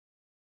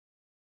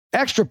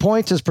Extra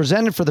Points is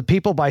presented for the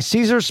people by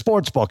Caesars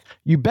Sportsbook.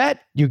 You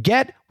bet, you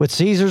get with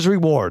Caesars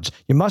Rewards.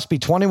 You must be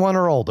 21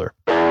 or older.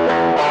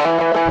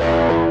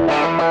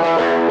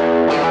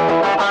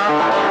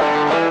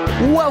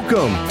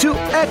 Welcome to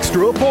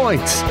Extra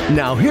Points.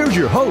 Now here's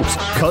your host,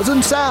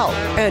 Cousin Sal,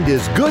 and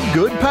his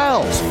good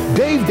pals,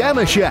 Dave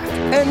Damashek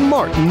and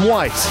Martin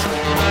Weiss.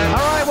 All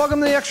right, welcome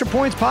to the Extra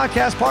Points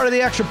Podcast, part of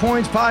the Extra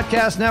Points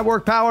Podcast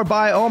Network, powered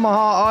by Omaha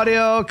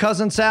Audio.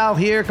 Cousin Sal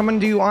here, coming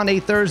to you on a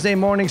Thursday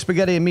morning.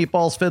 Spaghetti and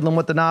meatballs, fiddling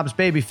with the knobs.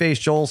 Babyface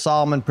Joel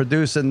Solomon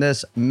producing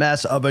this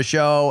mess of a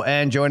show.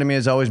 And joining me,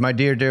 as always, my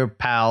dear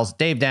pals,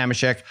 Dave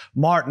Damashek,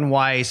 Martin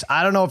Weiss.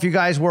 I don't know if you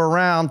guys were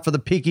around for the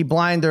Peaky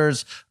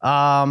Blinders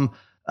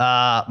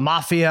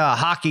Mafia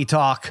hockey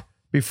talk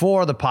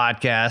before the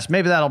podcast.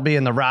 Maybe that'll be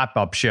in the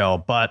wrap-up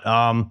show, but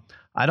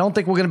I don't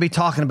think we're going to be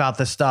talking about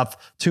this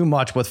stuff too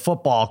much with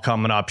football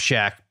coming up,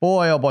 Shaq.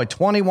 Boy, oh boy,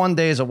 21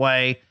 days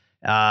away,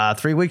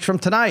 3 weeks from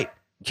tonight,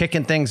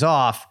 kicking things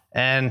off.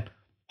 And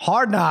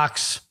Hard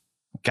Knocks,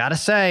 gotta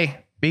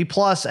say, B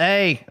plus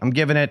A, I'm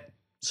giving it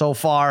so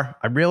far.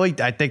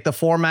 I think the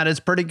format is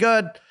pretty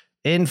good.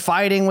 In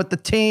fighting with the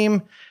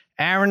team,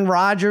 Aaron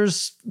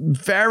Rodgers,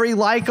 very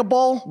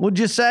likable, would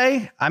you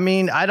say? I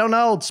mean, I don't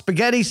know.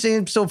 Spaghetti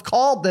seems to have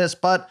called this,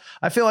 but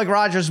I feel like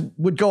Rodgers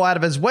would go out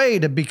of his way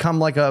to become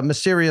like a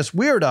mysterious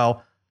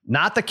weirdo.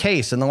 Not the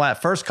case in the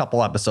first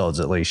couple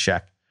episodes, at least,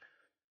 Shaq.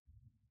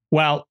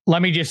 Well,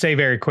 let me just say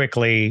very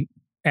quickly,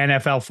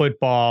 NFL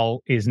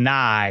football is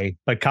nigh,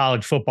 but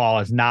college football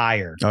is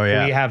nigher. Oh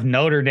yeah, we have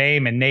Notre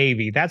Dame and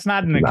Navy. That's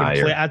not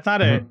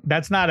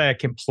that's not a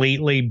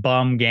completely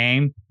bum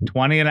game.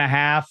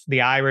 20.5. The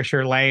Irish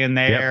are laying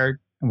there.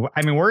 Yep.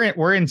 I mean,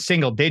 we're in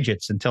single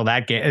digits until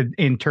that game,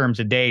 in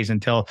terms of days,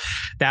 until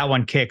that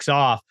one kicks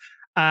off.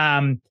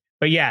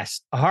 But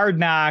yes, Hard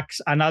Knocks,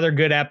 another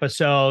good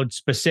episode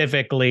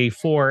specifically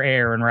for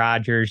Aaron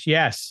Rodgers.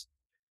 Yes.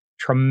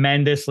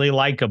 Tremendously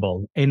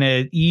likable in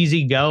an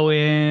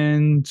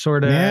easygoing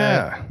sort of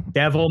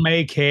devil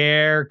may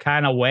care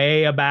kind of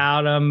way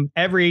about him.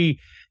 Every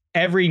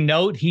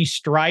note he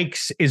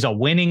strikes is a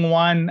winning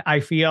one. I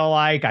feel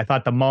like I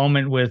thought the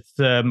moment with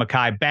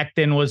Mekhi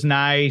Becton was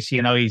nice.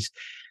 You know, he's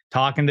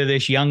talking to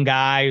this young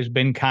guy who's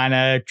been kind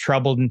of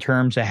troubled in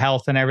terms of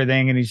health and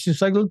everything. And he's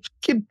just like, let's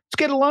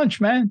get a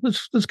lunch, man.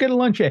 Let's get a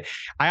lunch.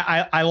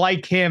 I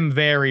like him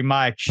very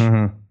much.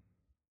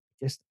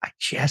 Mm-hmm. I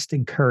just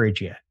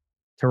encourage you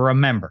to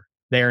remember,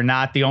 they are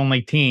not the only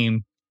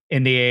team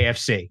in the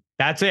AFC.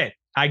 That's it.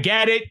 I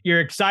get it. You're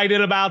excited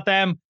about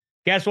them.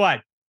 Guess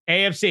what?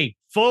 AFC,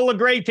 full of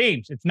great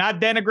teams. It's not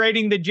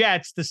denigrating the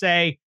Jets to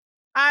say,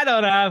 I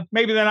don't know,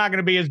 maybe they're not going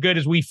to be as good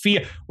as we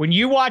feel. When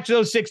you watch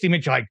those 60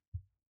 minutes, you're like,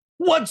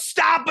 what's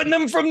stopping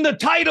them from the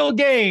title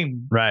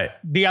game? Right.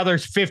 The other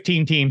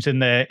 15 teams in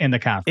the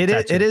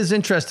conference. It is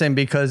interesting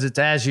because it's,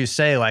 as you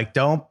say, like,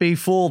 don't be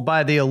fooled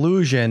by the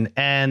illusion.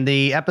 And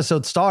the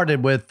episode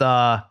started with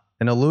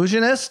an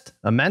illusionist,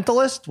 a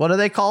mentalist. What do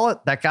they call it?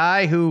 That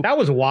guy who... That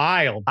was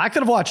wild. I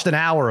could have watched an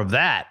hour of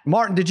that.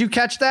 Martin, did you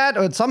catch that?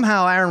 Or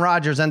somehow Aaron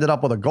Rodgers ended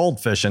up with a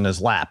goldfish in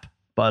his lap.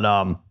 But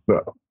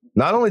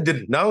not only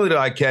did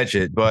I catch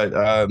it, but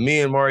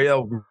me and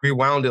Marielle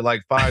rewound it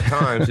like 5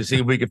 times to see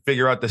if we could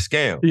figure out the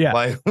scam. Yeah,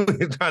 like we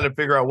were trying to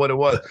figure out what it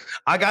was.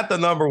 I got the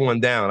number one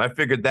down. I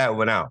figured that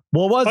one out.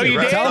 What was it? You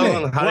right? did?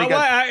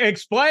 Tell me.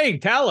 Explain.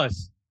 Tell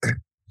us.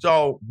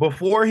 So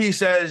before he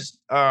says.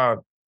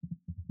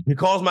 He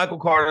calls Michael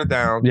Carter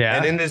down. Yeah.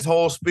 And in his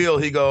whole spiel,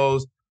 he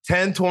goes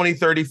 10, 20,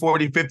 30,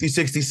 40, 50,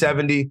 60,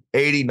 70,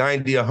 80,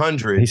 90,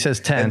 100. He says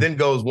 10. And then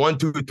goes 1,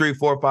 2, 3,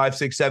 4, 5,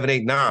 6, 7,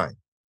 8, 9.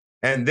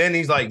 And then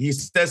he's like, he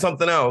says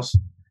something else.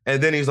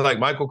 And then he's like,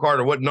 Michael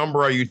Carter, what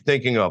number are you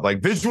thinking of? Like,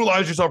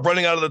 visualize yourself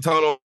running out of the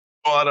tunnel.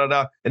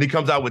 And he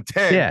comes out with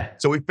 10. Yeah.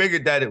 So we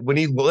figured that when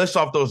he lists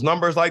off those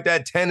numbers like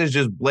that, 10 is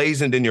just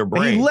blazoned in your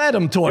brain. He led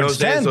him towards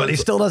 10, so but he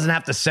still doesn't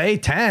have to say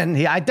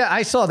 10.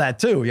 I saw that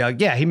too.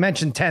 Yeah, he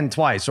mentioned 10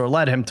 twice or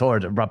led him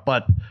towards it.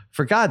 But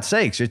for God's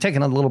sakes, you're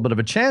taking a little bit of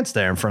a chance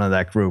there in front of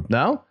that group,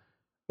 no?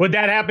 Would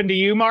that happen to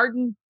you,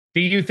 Martin?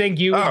 Do you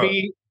think you would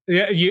be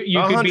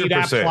you could be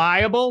that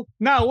pliable?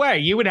 No way.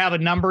 You would have a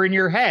number in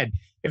your head.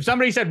 If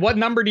somebody said, what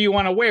number do you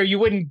want to wear? You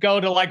wouldn't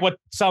go to like what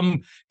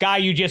some guy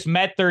you just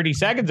met 30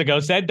 seconds ago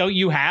said. Don't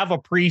you have a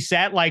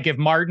preset? Like if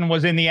Martin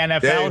was in the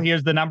NFL,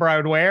 here's the number I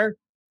would wear.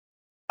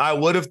 I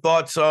would have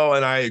thought so.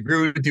 And I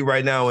agree with you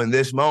right now in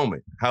this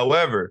moment.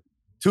 However,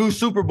 2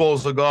 Super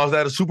Bowls ago, I was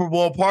at a Super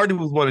Bowl party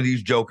with one of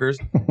these jokers.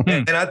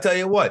 And I tell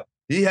you what,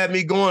 he had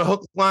me going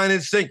hook, line,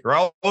 and sinker.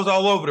 I was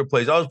all over the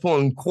place. I was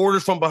pulling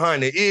quarters from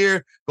behind the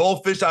ear,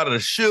 goldfish out of the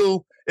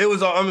shoe. It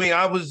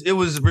was, it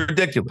was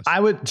ridiculous.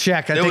 I would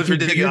check. I think you'd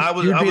be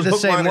the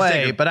same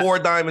way, but 4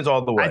 diamonds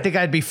all the way. I think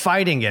I'd be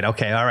fighting it.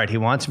 Okay. All right. He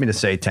wants me to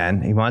say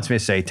 10. He wants me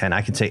to say 10.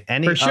 I can say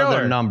any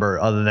other number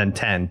other than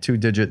 10,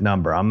 2-digit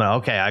number. I'm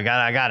okay. I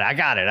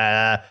got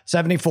it.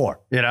 74,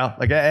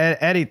 like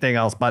anything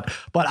else. But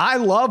I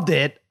loved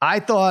it. I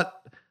thought,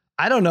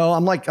 I don't know.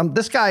 I'm like,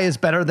 this guy is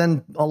better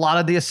than a lot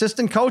of the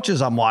assistant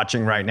coaches I'm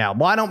watching right now.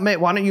 Why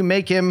don't you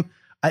make him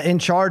in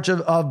charge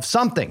of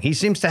something. He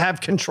seems to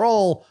have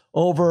control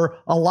over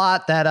a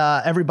lot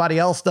that everybody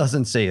else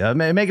doesn't see.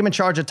 Make him in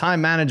charge of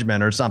time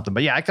management or something.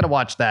 But yeah, I could have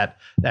watched that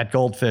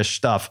goldfish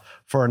stuff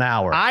for an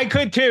hour. I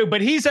could too,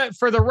 but he's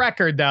for the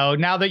record though,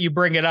 now that you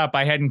bring it up,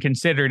 I hadn't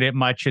considered it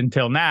much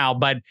until now,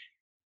 but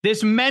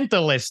this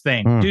mentalist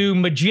thing, do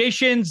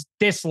magicians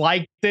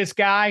dislike this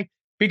guy?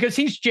 Because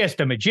he's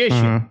just a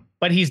magician,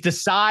 but he's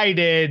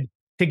decided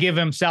to give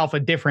himself a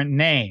different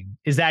name.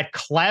 Is that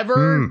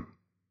clever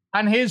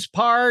on his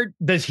part?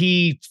 Does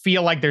he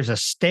feel like there's a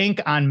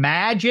stink on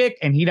magic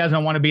and he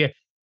doesn't want to be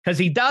because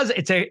he does.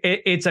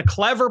 It's a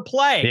clever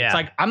play. Yeah. It's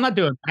like, I'm not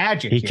doing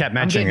magic. He kept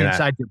mentioning that.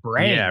 Inside your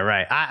brain. Yeah,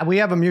 right. We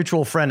have a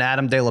mutual friend,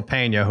 Adam De La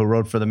Pena, who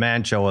wrote for The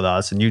Man Show with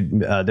us, and you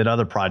did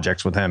other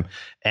projects with him.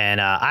 And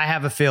I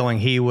have a feeling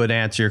he would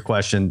answer your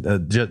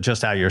question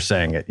just how you're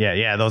saying it.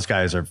 Yeah, those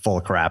guys are full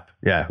of crap.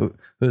 Yeah, who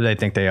do they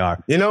think they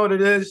are? You know what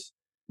it is?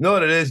 You know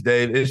what it is,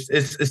 Dave? It's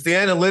the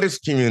analytics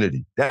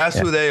community. That's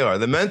who they are.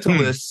 The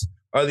mentalists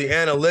are the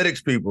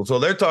analytics people. So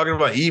they're talking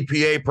about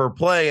EPA per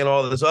play and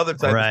all this other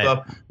type of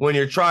stuff. When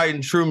your tried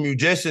and true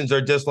musicians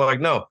are just like,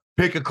 no,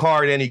 pick a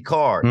card, any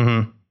card.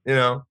 You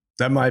know?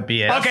 That might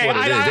be it. That's what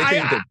it is. They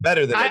think they're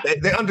better than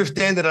it. They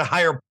understand it at a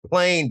higher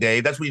plane,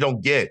 Dave. That's what you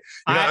don't get.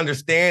 You're not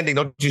understanding.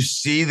 Don't you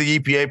see the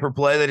EPA per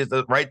play that is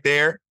right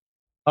there?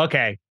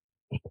 Okay.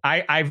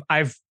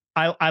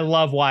 I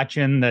love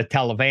watching the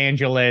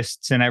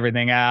televangelists and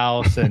everything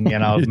else, and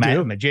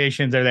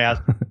magicians, everything else.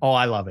 Oh,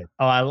 I love it.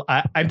 Oh,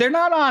 I they're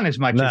not on as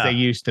much as they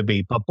used to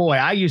be, but boy,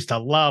 I used to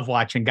love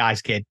watching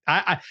guys get.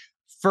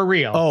 For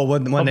real. Oh,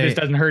 when this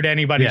doesn't hurt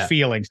anybody's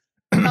feelings.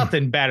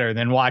 Nothing better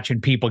than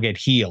watching people get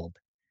healed,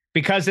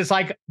 because it's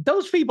like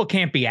those people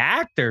can't be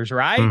actors,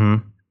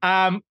 right?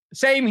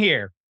 Same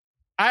here.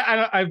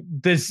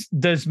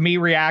 Does me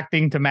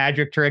reacting to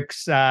magic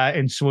tricks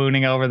and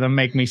swooning over them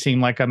make me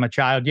seem like I'm a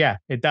child? Yeah,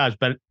 it does.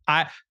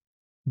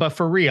 But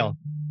for real,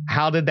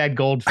 how did that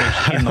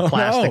goldfish in the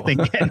plastic thing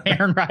get in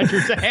Aaron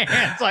Rodgers'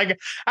 hands? Like,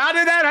 how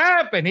did that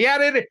happen? He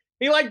had it.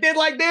 He did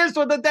like this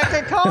with a deck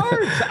of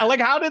cards. Like,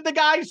 how did the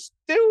guys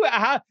do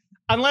it?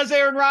 Unless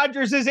Aaron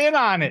Rodgers is in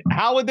on it,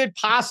 how would it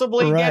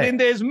possibly get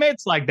into his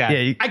mitts like that?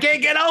 Yeah, I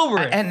can't get over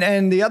it.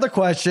 And the other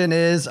question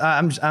is,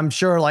 I'm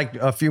sure like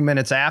a few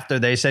minutes after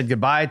they said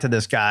goodbye to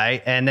this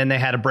guy, and then they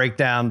had to break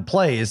down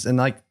plays and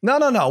like,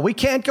 no, we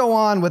can't go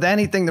on with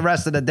anything the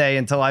rest of the day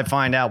until I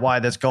find out why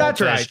this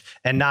goldfish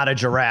and not a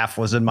giraffe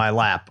was in my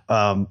lap.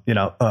 A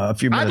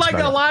few minutes. I'd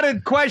like a lot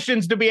of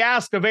questions to be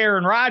asked of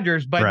Aaron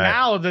Rodgers, but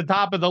now the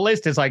top of the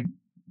list is like,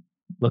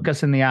 look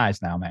us in the eyes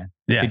now, man.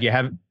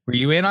 Yeah. Were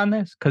you in on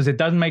this? Because it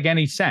doesn't make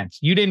any sense.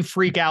 You didn't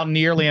freak out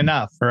nearly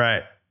enough.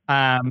 Right.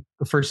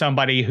 For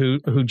somebody who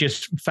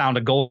just found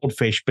a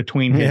goldfish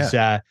between his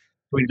it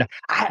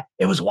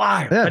was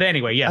wild. Yeah. But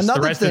anyway, yes, the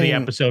rest of the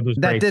episode was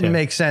great. That didn't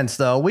make sense,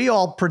 though. We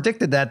all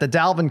predicted that the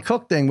Dalvin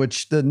Cook thing,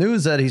 which the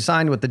news said he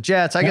signed with the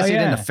Jets. I guess he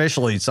didn't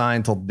officially sign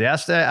until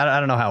yesterday. I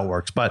don't know how it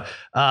works, but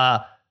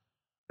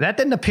that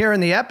didn't appear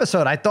in the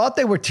episode. I thought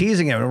they were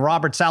teasing him. And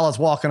Robert Saleh's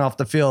walking off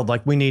the field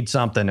like, we need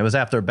something. It was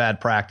after a bad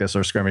practice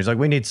or scrimmage. He's like,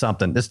 we need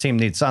something. This team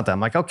needs something. I'm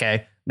like,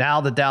 okay,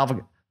 now the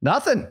Dalvin,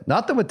 nothing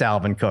with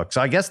Dalvin Cook. So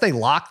I guess they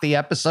locked the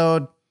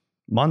episode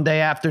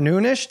Monday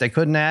afternoonish. They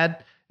couldn't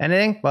add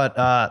anything, but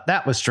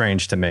that was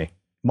strange to me.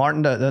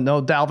 Martin,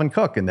 no Dalvin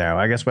Cook in there.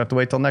 I guess we have to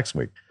wait till next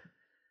week.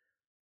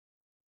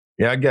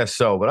 Yeah, I guess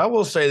so. But I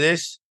will say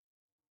this.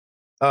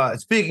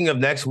 Speaking of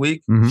next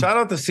week, shout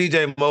out to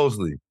CJ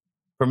Mosley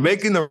for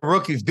making the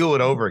rookies do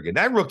it over again.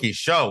 That rookie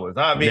show was,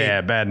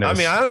 bad news. I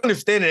mean, I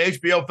understand that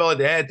HBO felt like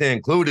they had to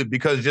include it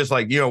because just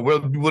like, we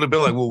would have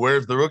been like, well,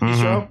 where's the rookie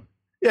show?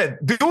 Yeah,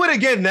 do it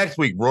again next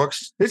week,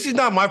 Brooks. This is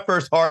not my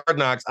first Hard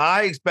Knocks.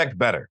 I expect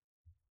better.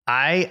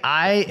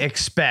 I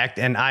expect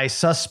and I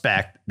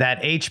suspect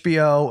that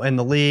HBO and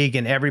the league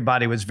and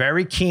everybody was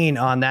very keen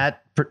on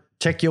that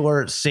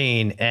particular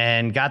scene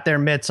and got their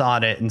mitts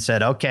on it and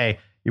said, okay,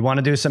 you want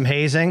to do some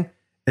hazing?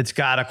 It's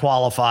got to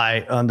qualify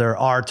under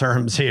our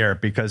terms here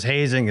because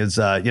hazing is,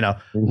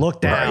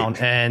 look down.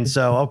 Right. And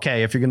so,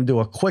 okay, if you're going to do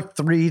a quick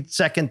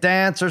 3-second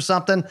dance or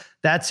something,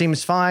 that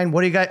seems fine.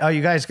 What do you guys, are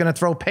you guys going to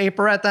throw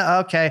paper at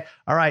that? Okay.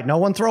 All right. No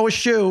one throw a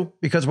shoe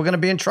because we're going to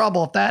be in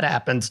trouble if that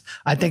happens.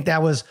 I think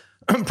that was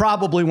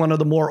probably one of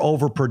the more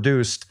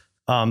overproduced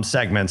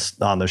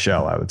segments on the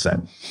show, I would say.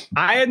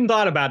 I hadn't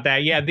thought about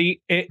that. Yeah.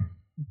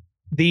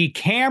 The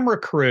camera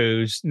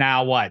crews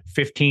now,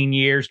 15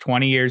 years,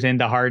 20 years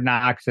into Hard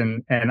Knocks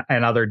and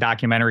other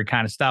documentary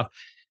kind of stuff.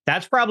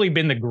 That's probably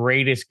been the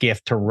greatest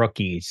gift to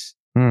rookies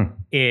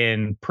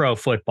in pro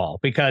football,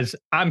 because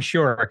I'm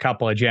sure a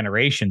couple of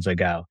generations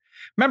ago,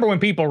 remember when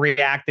people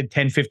reacted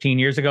 10, 15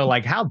 years ago,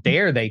 like, how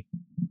dare they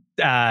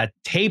duct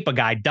tape a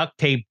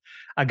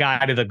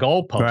guy to the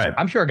goalpost? Right.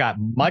 I'm sure it got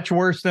much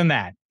worse than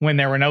that when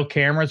there were no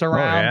cameras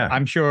around. Oh, yeah.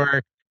 I'm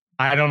sure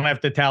I don't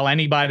have to tell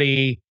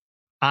anybody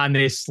on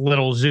this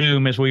little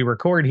Zoom as we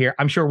record here.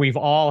 I'm sure we've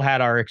all had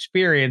our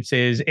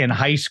experiences in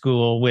high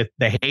school with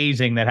the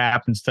hazing that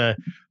happens to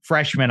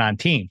freshmen on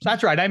teams.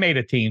 That's right. I made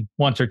a team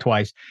once or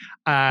twice.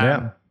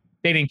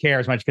 they didn't care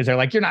as much because they're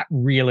like, you're not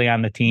really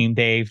on the team,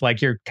 Dave.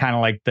 Like you're kind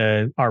of like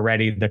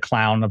already the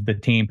clown of the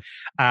team.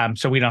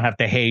 So we don't have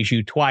to haze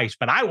you twice.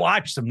 But I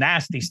watched some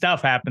nasty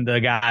stuff happen to the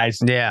guys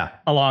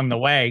along the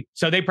way.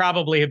 So they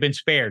probably have been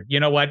spared. You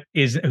know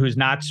who's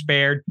not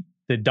spared?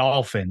 The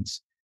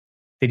Dolphins.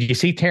 Did you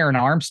see Terran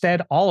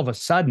Armstead? All of a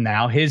sudden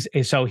now he's the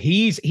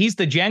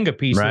Jenga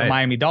piece of the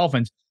Miami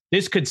Dolphins.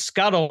 This could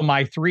scuttle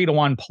my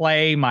 3-1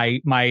 play,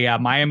 my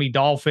Miami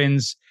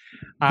Dolphins.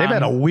 They've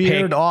had a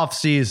weird off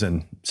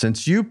season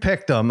since you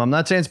picked them. I'm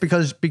not saying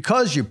it's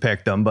because you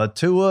picked them, but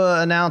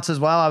Tua announces,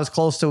 well, I was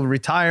close to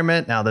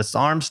retirement. Now this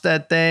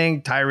Armstead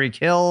thing, Tyreek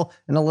Hill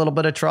in a little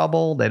bit of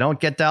trouble. They don't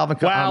get Dalvin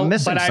Cook. I'm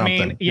missing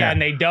something.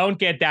 And they don't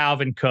get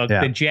Dalvin Cook.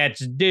 The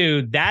Jets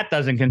do. That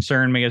doesn't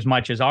concern me as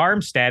much as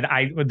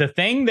Armstead. The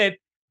thing that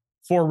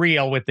for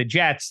real with the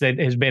Jets that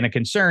has been a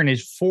concern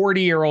is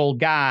 40-year-old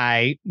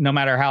guy, no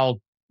matter how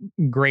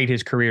great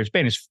his career has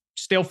been, is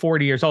still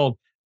 40 years old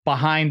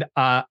behind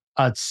a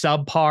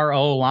subpar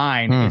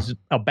O-line is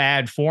a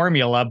bad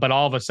formula, but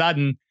all of a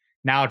sudden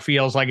now it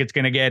feels like it's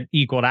going to get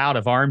equaled out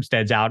if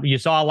Armstead's out. You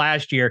saw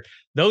last year,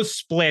 those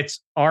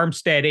splits,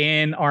 Armstead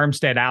in,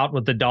 Armstead out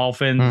with the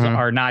Dolphins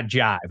are not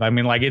jive. I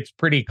mean, like it's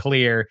pretty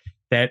clear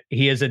that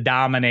he is a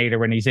dominator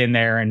when he's in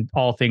there and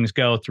all things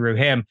go through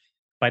him.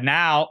 But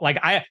now,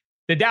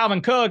 the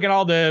Dalvin Cook and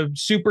all the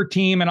super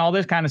team and all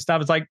this kind of stuff,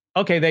 it's like,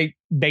 okay,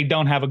 they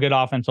don't have a good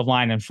offensive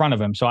line in front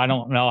of him. So I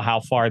don't know how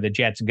far the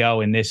Jets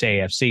go in this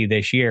AFC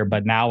this year,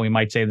 but now we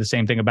might say the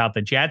same thing about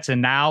the Jets. And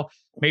now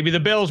maybe the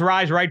Bills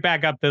rise right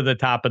back up to the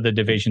top of the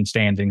division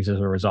standings as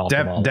a result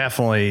of all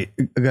definitely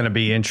going to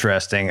be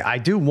interesting. I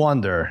do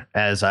wonder,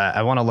 as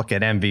I want to look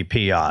at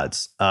MVP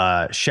odds.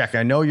 Sheck,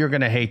 I know you're going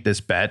to hate this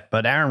bet,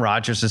 but Aaron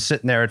Rodgers is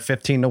sitting there at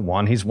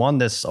 15-1. He's won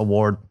this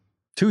award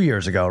 2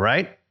 years ago,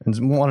 right?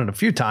 And won it a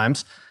few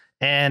times.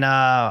 And 2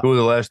 of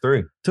the last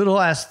 3. 2 of the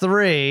last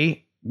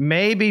 3,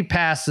 maybe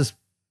past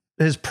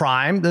his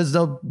prime. There's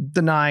no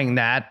denying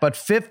that. But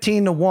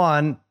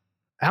 15-1,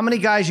 how many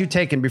guys you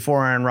taking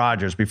before Aaron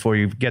Rodgers before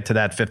you get to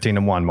that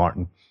 15-1,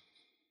 Martin?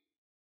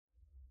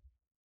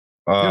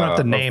 You don't have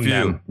to name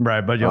them,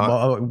 right? But your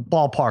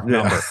ballpark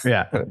number.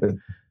 Yeah.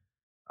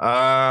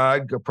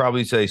 I could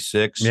probably say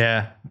 6.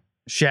 Yeah.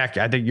 Shaq,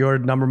 I think your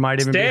number might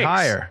even be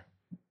higher.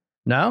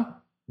 No?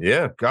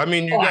 Yeah, I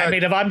mean,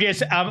 if I'm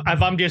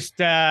just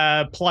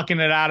plucking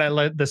it out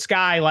of the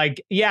sky,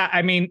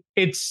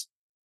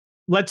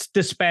 let's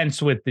dispense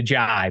with the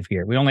jive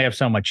here. We only have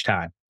so much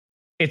time.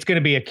 It's going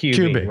to be a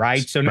QB,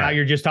 right? So now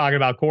you're just talking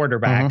about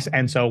quarterbacks,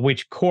 and so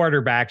which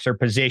quarterbacks are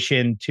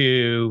positioned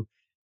to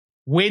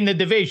win the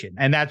division,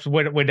 and that's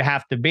what it would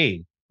have to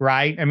be,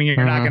 right? I mean,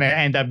 you're not going to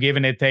end up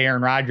giving it to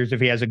Aaron Rodgers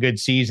if he has a good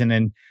season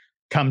and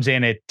comes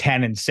in at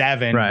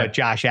 10-7, but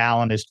Josh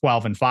Allen is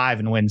 12-5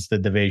 and wins the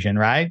division,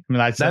 right? I mean,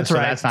 that's right.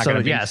 That's not going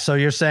to be. So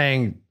you're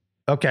saying,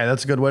 okay,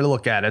 that's a good way to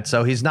look at it.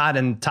 So he's not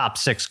in top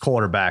 6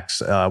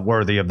 quarterbacks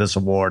worthy of this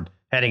award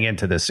heading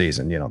into this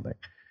season. You don't think?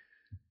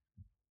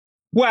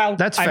 Well,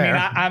 that's fair.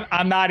 I mean,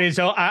 I'm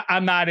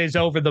not as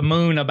over the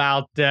moon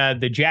about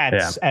the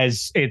Jets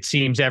as it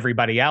seems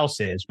everybody else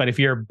is. But if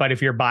you're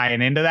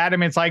buying into that, I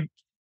mean, it's like,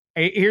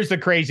 here's the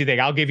crazy thing.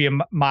 I'll give you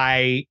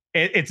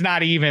it's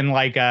not even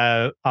like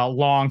a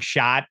long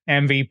shot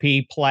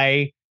MVP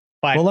play,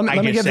 but let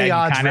me give the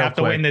odds. You kind of have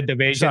to win the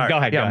division. Sorry. Go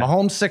ahead.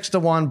 Mahomes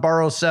 6-1,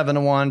 Burrow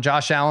 7-1,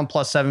 Josh Allen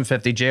plus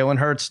 750, Jalen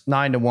Hurts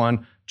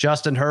 9-1,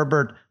 Justin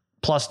Herbert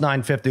plus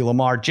 950,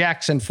 Lamar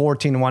Jackson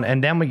 14-1,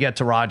 and then we get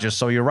to Rodgers.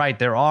 So you're right.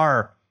 There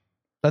are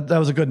that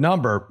was a good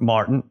number,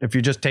 Martin. If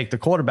you just take the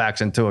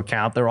quarterbacks into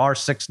account, there are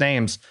 6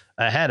 names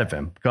ahead of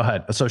him. Go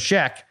ahead. So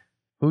Shaq,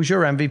 who's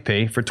your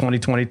MVP for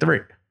 2023?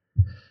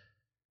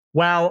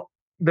 Well,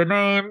 the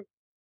name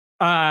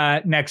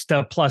next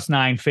to plus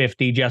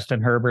 950,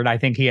 Justin Herbert. I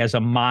think he has a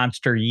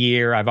monster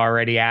year. I've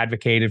already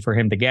advocated for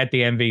him to get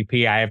the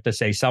MVP. I have to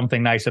say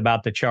something nice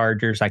about the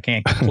Chargers. I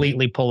can't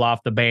completely pull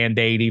off the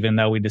Band-Aid, even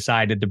though we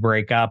decided to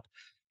break up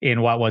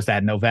in what was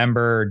that,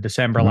 November or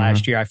December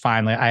last year.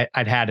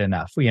 I'd had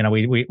enough. You know,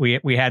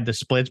 we had the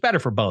splits. Better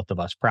for both of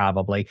us,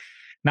 probably.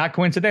 Not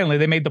coincidentally,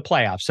 they made the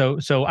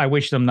playoffs. So I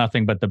wish them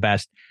nothing but the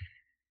best.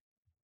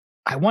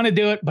 I want to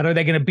do it, but are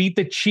they going to beat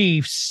the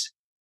Chiefs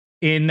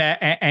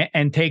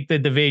and take the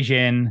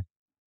division?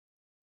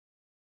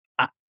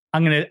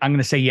 I'm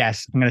gonna say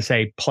yes. I'm gonna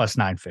say plus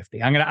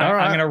 950. I'm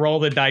gonna roll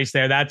the dice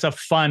there. That's a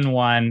fun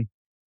one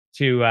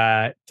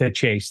to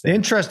chase. There.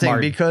 Interesting,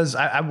 Martin. Because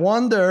I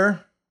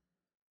wonder.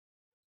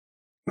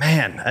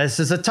 Man, this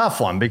is a tough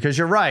one because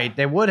you're right.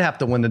 They would have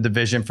to win the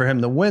division for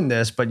him to win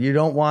this, but you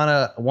don't want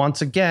to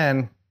once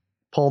again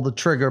pull the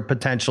trigger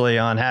potentially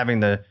on having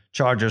the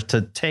Chargers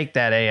to take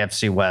that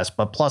AFC West,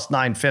 but plus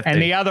 950.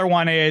 And the other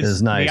one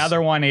is nice. The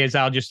other one is,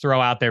 I'll just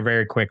throw out there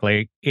very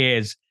quickly,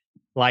 is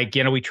like,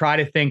 you know, we try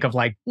to think of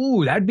like,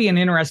 ooh, that'd be an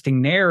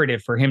interesting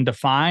narrative for him to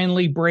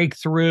finally break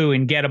through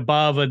and get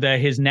above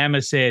his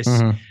nemesis,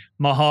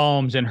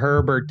 Mahomes and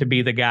Herbert, to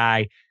be the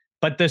guy.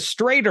 But the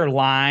straighter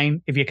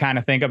line, if you kind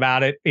of think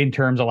about it in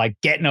terms of like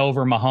getting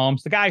over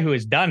Mahomes, the guy who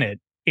has done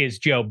it is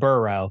Joe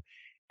Burrow.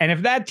 And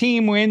if that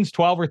team wins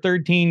 12 or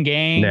 13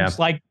 games,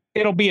 like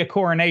it'll be a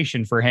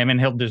coronation for him and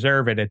he'll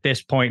deserve it at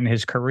this point in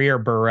his career,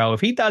 Burrow.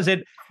 If he does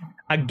it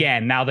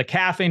again, now the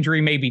calf injury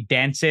maybe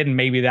dents it and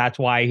maybe that's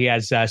why he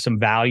has some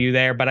value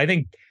there. But I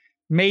think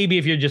maybe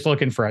if you're just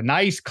looking for a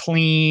nice,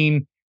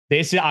 clean,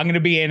 I'm going to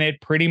be in it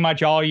pretty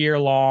much all year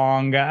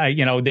long.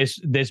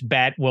 This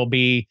bet will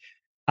be,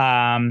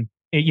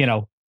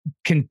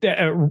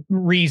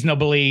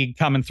 reasonably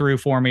coming through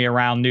for me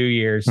around New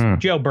Year's.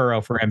 Joe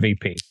Burrow for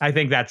MVP. I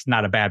think that's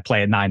not a bad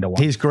play at 9-1.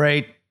 He's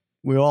great.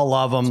 We all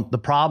love him. The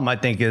problem, I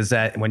think, is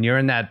that when you're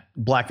in that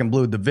black and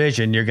blue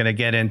division, you're going to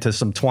get into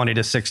some 20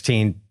 to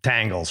 16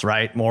 tangles,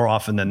 right? More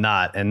often than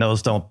not. And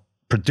those don't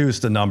produce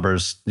the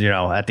numbers,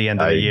 at the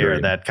end of the year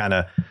that kind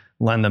of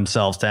lend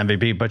themselves to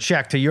MVP. But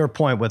Shaq, to your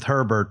point with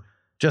Herbert,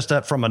 just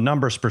from a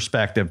numbers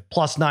perspective,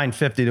 plus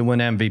 950 to win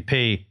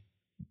MVP,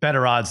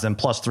 better odds than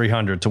plus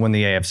 300 to win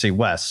the AFC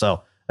West.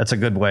 So that's a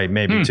good way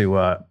maybe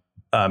to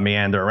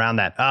meander around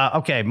that.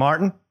 Okay,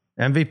 Martin,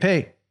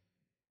 MVP.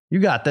 You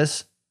got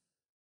this.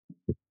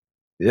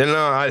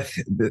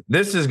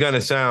 This is going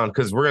to sound,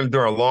 because we're going to do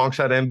our long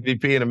shot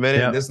MVP in a minute.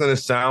 Yep. This is going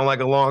to sound like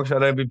a long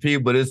shot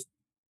MVP, but it's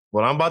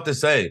what I'm about to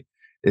say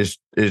is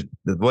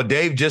what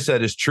Dave just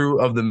said is true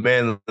of the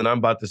man that I'm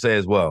about to say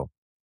as well.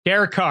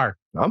 Derek Carr.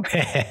 Oh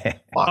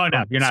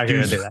no, you're not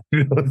going to do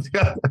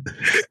that.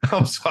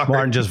 I'm sorry.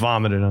 Martin just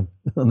vomited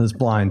on his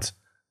blinds.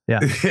 Yeah.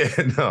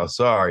 No,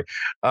 sorry.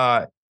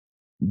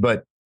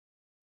 But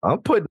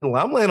I'm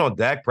laying on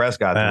Dak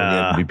Prescott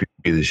to win the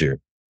MVP this year.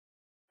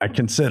 I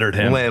considered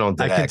him.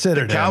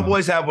 The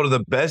Cowboys have one of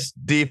the best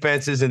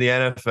defenses in the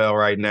NFL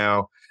right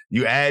now.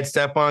 You add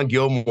Stephon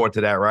Gilmore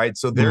to that, right?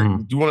 So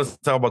you want to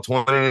talk about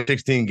 20 to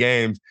 16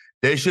 games.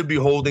 They should be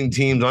holding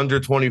teams under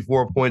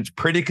 24 points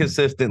pretty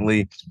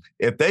consistently.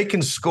 If they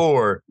can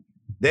score,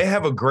 they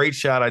have a great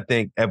shot, I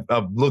think,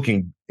 of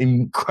looking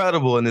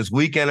incredible in this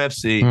weak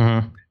NFC.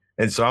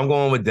 And so I'm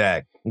going with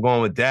Dak.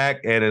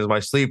 And as my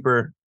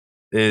sleeper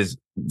is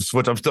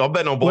switch. I'm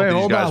betting on both of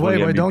these guys.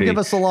 Wait. Don't give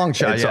us a long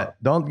shot yet.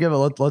 Don't give it.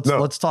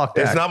 Let's talk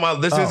that. It's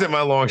not this isn't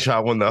my long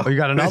shot one though. Oh, you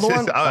got another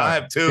one? I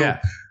have two.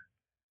 Yeah.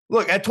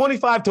 Look, at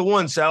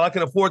 25-1, Sal, I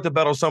can afford to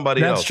bet on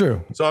somebody else. That's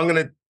true. So I'm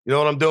going to, you know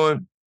what I'm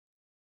doing?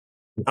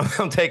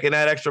 I'm taking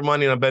that extra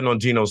money and I'm betting on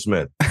Geno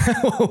Smith.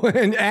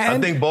 and I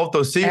think both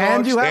those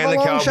Seahawks and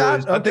the Cowboys.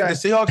 Okay. I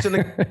think the Seahawks and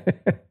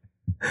the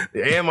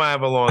and I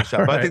have a long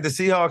shot. But I think the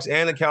Seahawks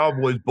and the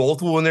Cowboys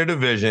both will win their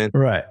division.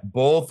 Right.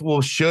 Both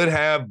should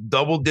have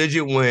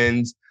double-digit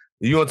wins.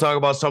 You want to talk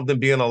about something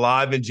being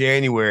alive in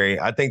January?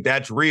 I think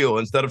that's real.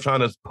 Instead of trying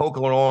to poke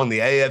on the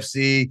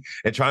AFC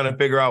and trying to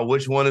figure out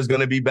which one is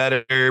going to be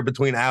better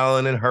between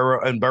Allen and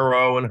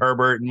Burrow and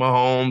Herbert and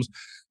Mahomes.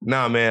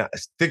 Nah, man,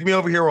 stick me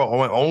over here.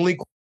 My only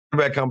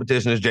quarterback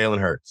competition is Jalen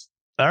Hurts.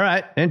 All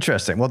right.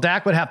 Interesting. Well,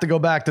 Dak would have to go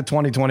back to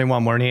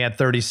 2021 when he had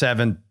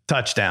 37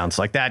 touchdowns,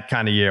 like that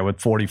kind of year with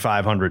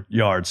 4,500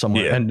 yards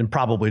somewhere, and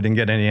probably didn't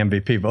get any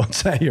MVP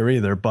votes that year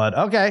either. But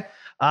okay.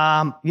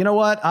 You know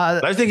what?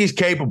 I think he's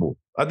capable.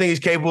 I think he's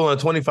capable in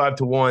a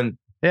 25-1.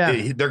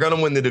 Yeah. They're going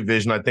to win the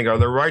division. I think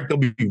they'll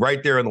be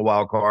right there in the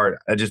wild card.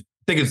 I just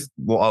think it's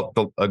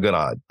a good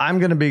odd. I'm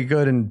going to be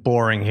good and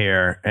boring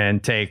here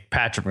and take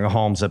Patrick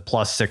Mahomes at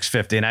plus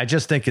 650. And I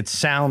just think it's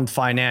sound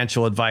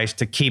financial advice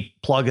to keep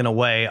plugging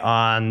away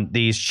on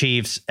these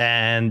Chiefs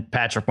and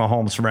Patrick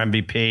Mahomes for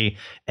MVP.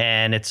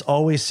 And it's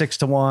always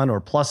 6-1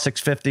 or plus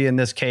 650 in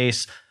this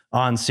case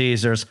on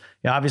Caesars.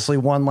 He obviously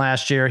won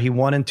last year. He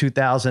won in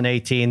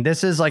 2018.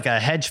 This is like a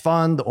hedge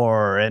fund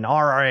or an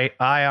IRA.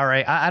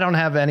 I don't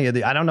have any of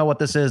the, I don't know what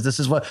this is. This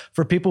is what,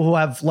 for people who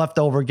have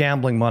leftover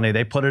gambling money,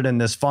 they put it in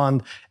this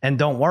fund and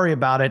don't worry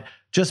about it.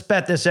 Just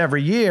bet this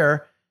every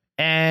year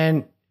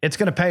and it's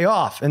going to pay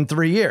off in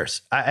 3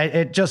 years.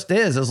 It just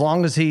is, as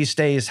long as he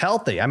stays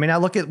healthy. I mean, I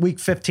look at week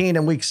 15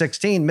 and week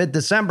 16,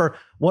 mid-December.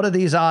 What are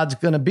these odds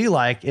going to be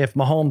like if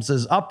Mahomes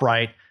is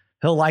upright?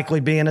 He'll likely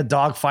be in a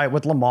dogfight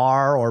with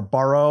Lamar or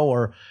Burrow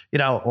or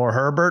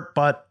Herbert,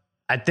 but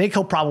I think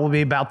he'll probably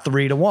be about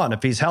 3-1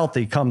 if he's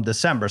healthy come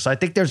December. So I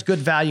think there's good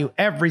value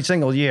every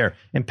single year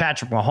in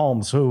Patrick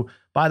Mahomes, who,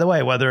 by the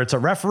way, whether it's a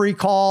referee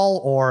call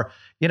or,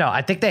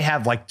 I think they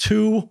have like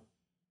 2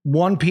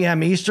 1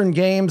 p.m. Eastern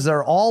games.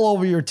 They're all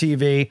over your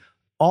TV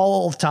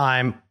all the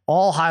time,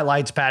 all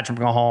highlights Patrick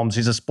Mahomes.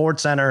 He's a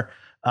SportsCenter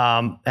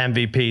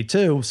MVP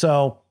too.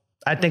 So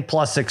I think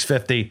plus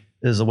 650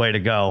 is the way to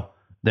go.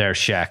 There,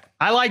 Shaq.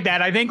 I like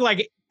that. I think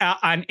like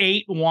on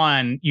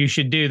 8-1, you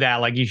should do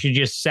that. Like you should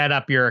just set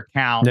up your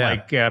account,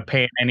 like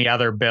paying any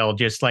other bill,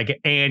 just like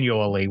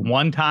annually,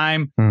 one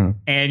time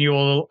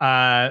annual,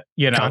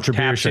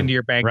 taps into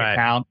your bank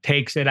account,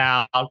 takes it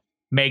out,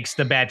 makes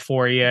the bet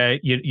for you.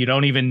 You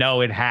don't even know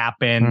it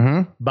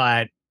happened.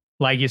 But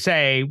like you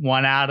say,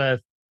 1 out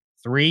of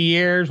 3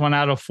 years, 1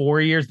 out of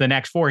 4 years, the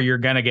next 4, you're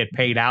going to get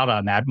paid out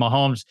on that.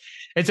 Mahomes,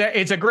 it's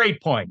a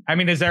great point. I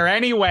mean, is there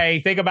any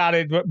way, think about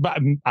it, but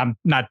I'm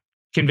not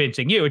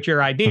convincing you, it's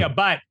your idea,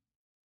 but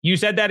you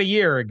said that a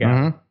year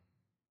ago.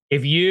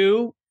 If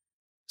you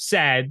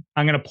said,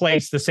 I'm going to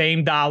place the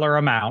same dollar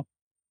amount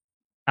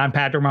on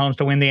Patrick Mahomes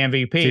to win the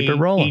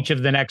MVP each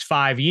of the next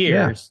 5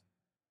 years. Yeah.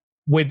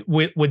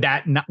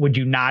 Would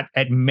you not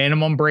at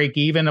minimum break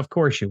even? Of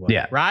course you would.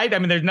 Yeah. Right? I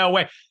mean, there's no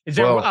way. Is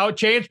there a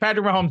chance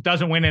Patrick Mahomes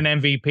doesn't win an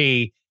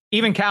MVP,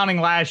 even counting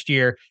last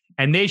year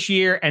and this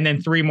year and then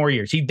 3 more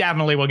years? He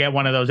definitely will get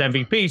one of those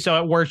MVPs. So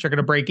at worst, they're going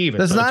to break even.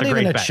 There's not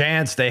even a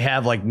chance they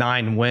have like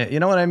 9 wins. You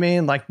know what I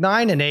mean? Like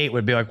 9 and 8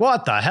 would be like,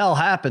 what the hell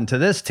happened to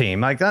this team?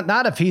 Like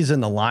not if he's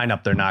in the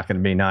lineup, they're not going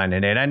to be 9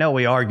 and 8. I know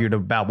we argued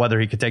about whether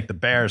he could take the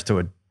Bears to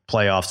a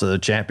playoffs of the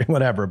champion,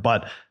 whatever,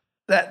 but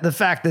the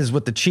fact is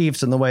with the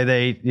Chiefs and the way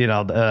they,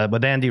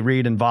 with Andy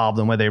Reid involved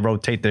and the way they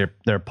rotate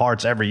their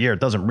parts every year,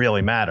 it doesn't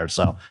really matter.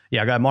 So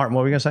yeah, go ahead, Martin,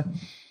 what were you going to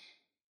say?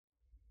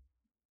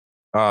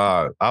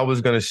 I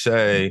was going to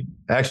say,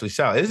 actually,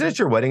 Sal, isn't it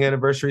your wedding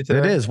anniversary today?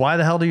 It is. Why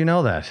the hell do you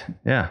know that?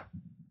 Yeah.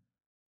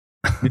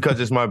 Because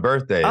it's my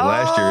birthday.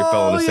 Last year it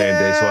fell on the same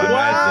day, so I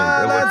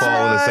imagine it would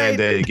fall on the same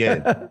day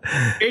again.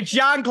 It's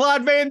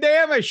Jean-Claude Van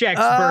Dameshek's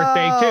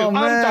birthday too. Oh,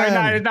 I'm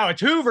sorry, no,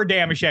 it's Hoover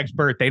Dameshek's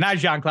birthday, not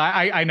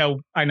Jean-Claude. I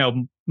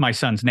know my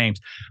son's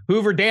names.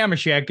 Hoover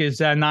Dameshek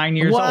is 9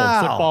 years old,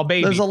 football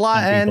baby. There's a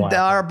lot, and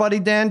our buddy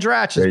Dan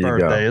Dratch's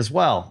birthday as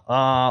well.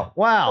 Wow.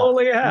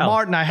 Holy hell.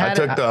 Martin, I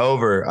took the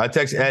over. I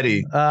text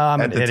Eddie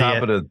at the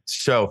top of the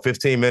show,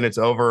 15 minutes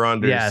over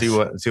under, see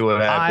what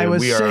happened. I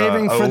was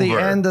saving for the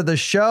end of the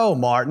show,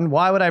 Martin.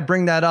 Why would I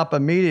bring that up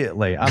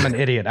immediately? I'm an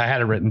idiot. I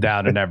had it written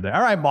down and everything.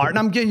 All right,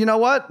 Martin, you know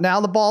what?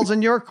 Now the ball's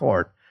in your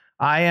court.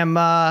 I'm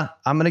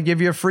going to give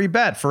you a free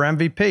bet for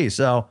MVP.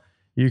 So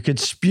you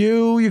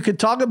could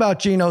talk about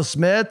Geno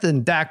Smith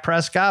and Dak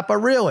Prescott, but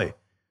really,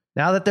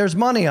 now that there's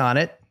money on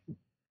it,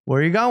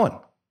 where are you going?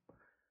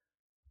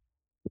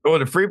 Going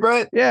to free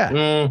bet? Yeah.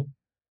 You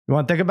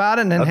want to think about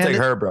it? And then I'll take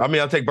Herbert.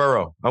 I'll take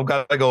Burrow. I've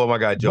got to go with my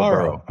guy, Joe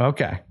Burrow.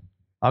 Okay.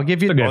 I'll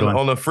give you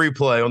on the free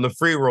play, on the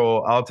free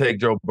roll. I'll take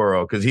Joe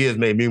Burrow because he has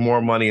made me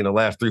more money in the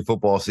last 3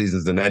 football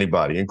seasons than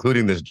anybody,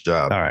 including this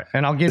job. All right,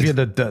 and I'll give you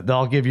the Dak.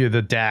 I'll give you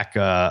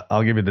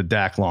the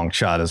Dak long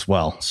shot as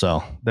well.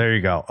 So there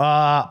you go.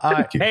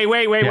 Hey,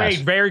 wait,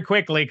 very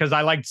quickly because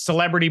I like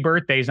celebrity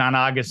birthdays on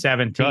August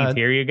 17th.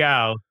 Here you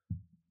go.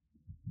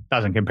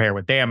 Doesn't compare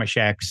with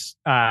Dameshek's,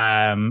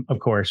 of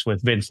course,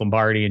 with Vince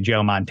Lombardi and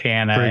Joe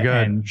Montana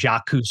and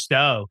Jacques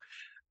Cousteau.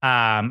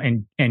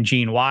 And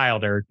Gene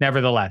Wilder.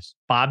 Nevertheless,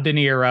 Bob De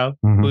Niro,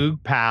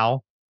 Boog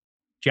Powell,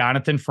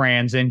 Jonathan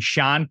Franzen,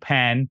 Sean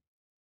Penn,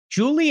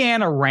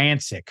 Juliana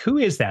Rancic. Who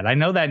is that? I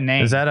know that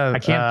name. Is that I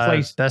can't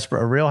place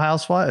Desperate, a Real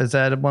Housewife? Is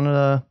that one of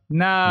the?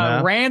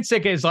 No,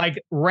 Rancic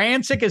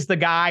is the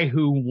guy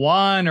who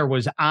won or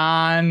was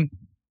on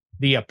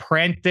The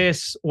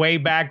Apprentice way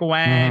back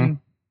when.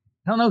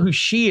 I don't know who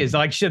she is.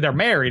 Like they're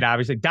married,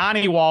 obviously.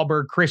 Donnie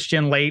Wahlberg,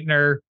 Christian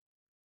Leitner.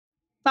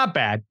 Not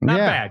bad. Not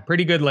bad.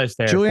 Pretty good list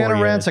there. Juliana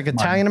Rancic,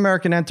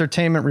 Italian-American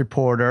entertainment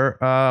reporter,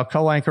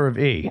 co-anchor of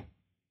E!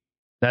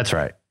 That's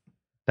right.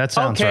 That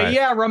sounds right. Okay,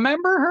 yeah.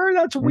 Remember her?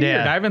 That's weird.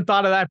 Yeah. I haven't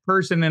thought of that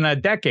person in a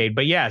decade.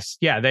 But yes,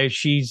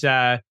 she's,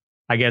 I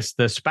guess,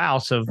 the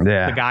spouse of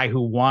the guy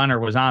who won or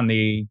was on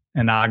the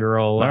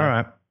inaugural. All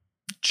right.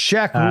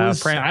 Check.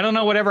 I don't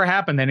know whatever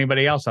happened to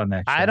anybody else on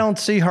that show. I don't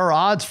see her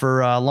odds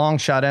for long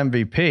shot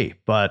MVP,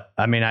 but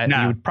I mean,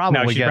 you would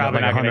probably get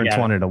like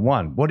 120 to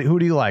 1. Who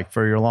do you like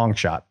for your long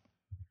shot?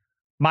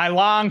 My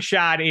long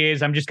shot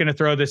is, I'm just going to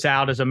throw this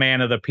out as a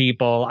man of the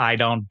people. I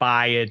don't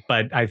buy it,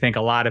 but I think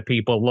a lot of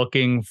people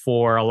looking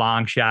for a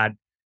long shot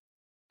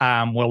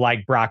will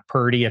like Brock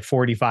Purdy at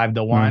 45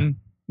 to 1.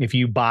 If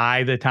you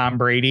buy the Tom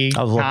Brady,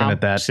 I was looking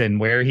at that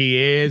and where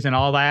he is and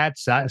all that,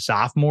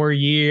 sophomore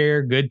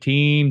year, good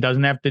team,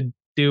 doesn't have to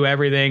do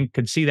everything.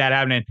 Could see that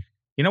happening.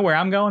 You know where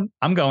I'm going?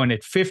 I'm going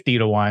at 50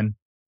 to 1.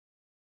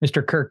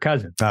 Mr. Kirk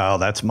Cousins. Oh,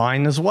 that's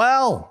mine as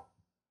well.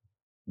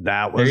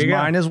 That was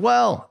mine as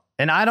well.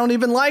 And I don't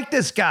even like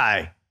this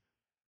guy.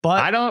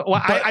 But I don't.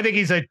 Well, I think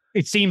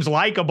it seems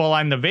likable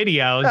on the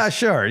videos.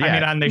 Sure. Yeah. I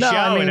mean, on the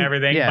show and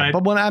everything. Yeah.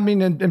 But when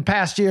in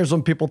past years,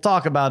 when people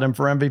talk about him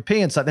for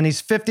MVP and stuff, and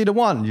he's 50 to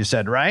 1, you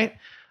said, right?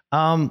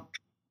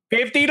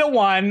 50 to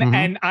 1.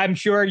 And I'm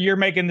sure you're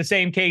making the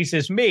same case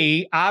as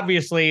me.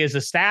 Obviously, as a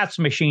stats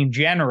machine,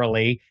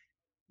 generally,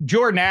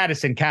 Jordan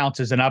Addison counts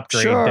as an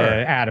upgrade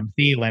to Adam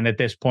Thielen at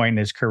this point in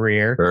his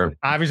career. Sure.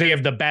 Obviously, you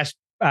have the best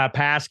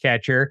pass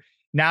catcher.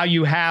 Now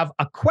you have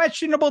a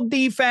questionable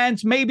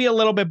defense, maybe a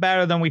little bit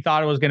better than we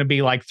thought it was going to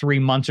be like 3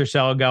 months or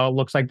so ago. It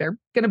looks like they're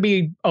going to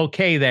be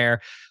okay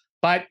there,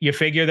 but you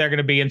figure they're going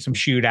to be in some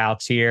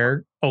shootouts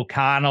here.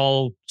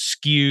 O'Connell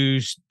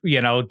skews,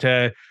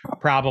 to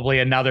probably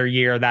another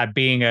year of that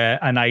being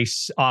a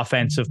nice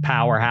offensive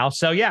powerhouse.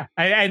 So yeah,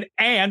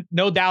 and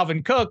no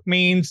Dalvin Cook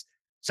means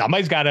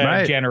somebody's got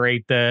to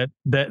generate the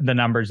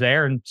numbers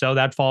there, and so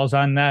that falls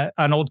on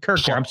old Kirk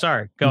here. I'm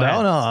sorry. Go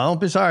ahead. No,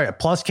 don't be sorry.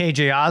 Plus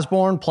KJ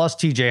Osborne, plus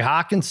TJ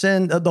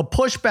Hawkinson. The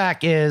pushback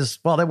is,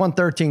 well, they won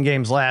 13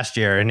 games last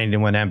year, and he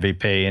didn't win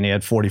MVP, and he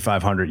had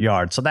 4,500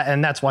 yards. So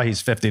that's why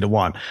he's 50 to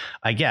 1,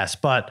 I guess.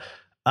 But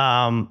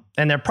and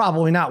they're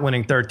probably not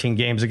winning 13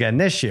 games again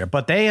this year.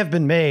 But they have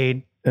been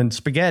made. And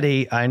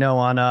Spaghetti, I know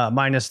on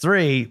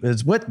 -3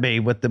 is with me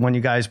when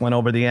you guys went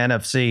over the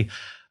NFC.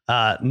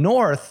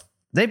 North,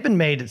 they've been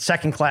made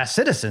second-class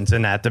citizens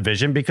in that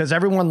division because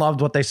everyone loved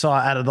what they saw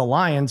out of the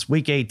Lions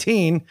week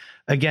 18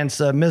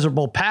 against a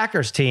miserable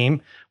Packers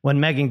team when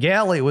Megan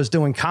Gailey was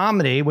doing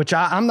comedy, which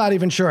I'm not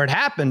even sure it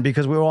happened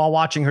because we were all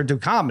watching her do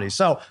comedy.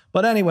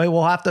 But anyway,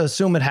 we'll have to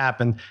assume it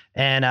happened.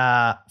 And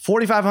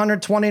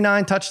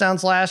 4,529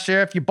 touchdowns last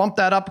year. If you bump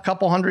that up a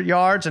couple hundred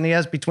yards, and he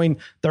has between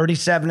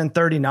 37 and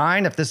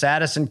 39, if this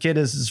Addison kid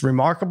is as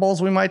remarkable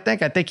as we might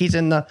think, I think he's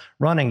in the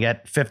running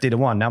at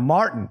 50-1. Now,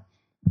 Martin,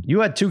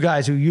 you had two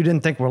guys who you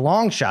didn't think were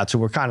long shots, who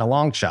were kind of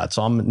long shots.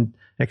 So I'm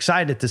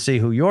excited to see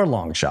who your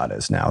long shot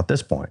is now at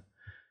this point.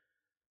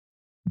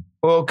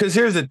 Well, because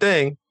here's the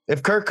thing.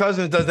 If Kirk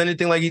Cousins does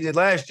anything like he did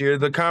last year,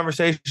 the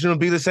conversation will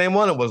be the same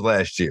one it was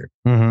last year.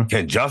 Mm-hmm.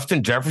 Can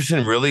Justin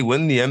Jefferson really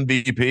win the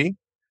MVP?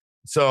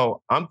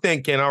 So I'm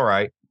thinking, all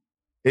right,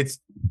 it's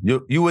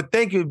you would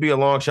think it would be a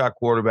long shot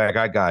quarterback.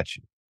 I got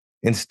you.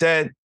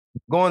 Instead,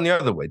 going the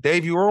other way.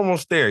 Dave, you were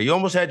almost there. You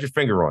almost had your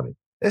finger on it.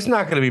 It's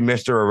not going to be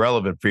Mr.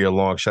 Irrelevant for your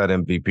long shot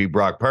MVP,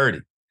 Brock Purdy.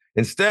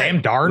 Instead,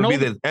 Sam Darnold? It'd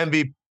be the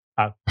MVP.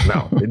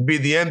 No, it'd be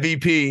the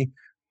MVP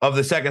of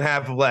the second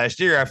half of last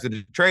year after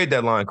the trade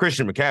deadline,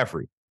 Christian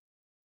McCaffrey.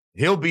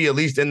 He'll be at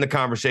least in the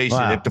conversation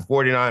if the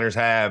 49ers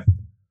have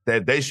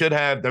that they should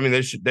have. I mean,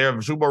 they have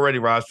a Super Bowl ready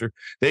roster.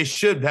 They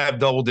should have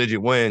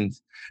double-digit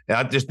wins. And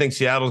I just think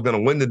Seattle's going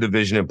to win the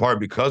division in part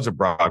because of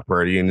Brock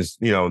Purdy. And,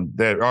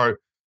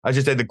 I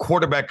should say the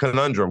quarterback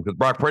conundrum, because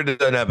Brock Purdy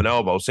doesn't have an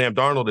elbow. Sam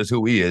Darnold is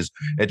who he is,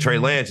 and Trey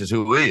Lance is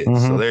who he is.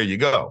 Mm-hmm. So there you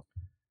go.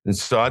 And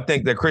so I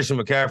think that Christian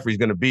McCaffrey is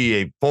going to be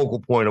a focal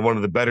point of one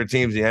of the better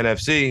teams in the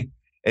NFC.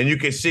 And you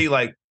can see,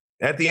 like,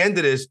 at the end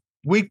of this,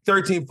 week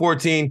 13,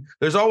 14,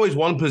 there's always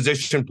one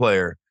position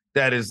player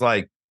that is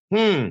like,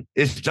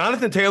 is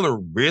Jonathan Taylor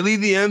really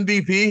the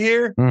MVP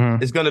here?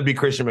 Mm-hmm. It's going to be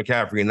Christian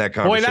McCaffrey in that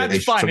conversation. Boy,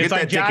 that's fun. So it's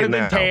like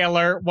Jonathan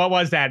Taylor. What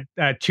was that?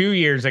 2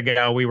 years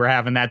ago, we were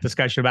having that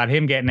discussion about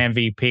him getting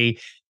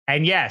MVP.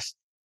 And yes,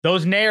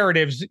 those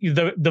narratives,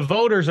 the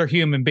voters are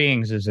human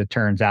beings, as it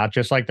turns out,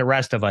 just like the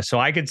rest of us. So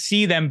I could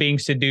see them being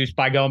seduced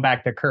by going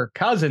back to Kirk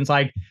Cousins.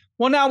 Like,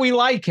 well, now we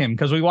like him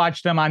because we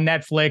watched him on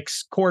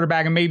Netflix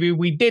quarterback, and maybe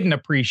we didn't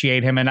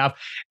appreciate him enough.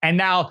 And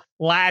now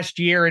last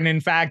year, and in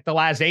fact, the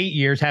last 8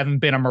 years haven't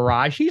been a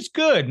mirage. He's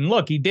good. And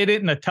look, he did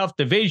it in a tough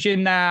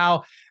division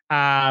now,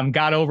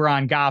 got over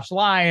on Goff's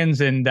Lions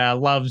and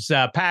loves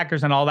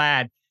Packers and all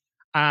that.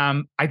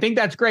 I think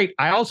that's great.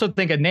 I also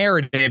think a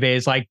narrative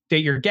is like that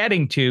you're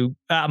getting to,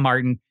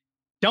 Martin.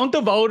 Don't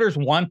the voters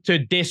want to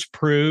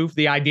disprove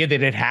the idea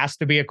that it has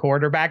to be a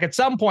quarterback? At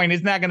some point,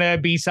 isn't that going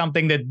to be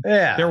something that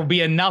there will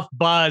be enough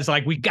buzz?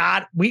 Like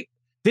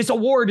this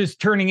award is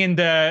turning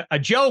into a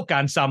joke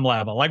on some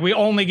level. Like we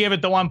only give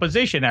it to one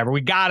position ever.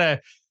 We got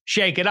to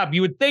shake it up.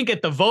 You would think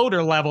at the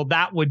voter level,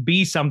 that would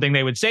be something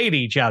they would say to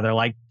each other.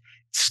 Like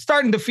it's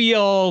starting to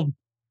feel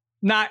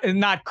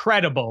not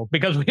credible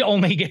because we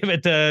only give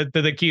it to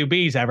the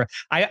QBs ever.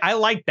 I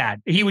like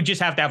that. He would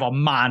just have to have a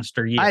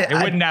monster year. It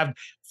wouldn't have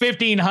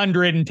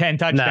 1,510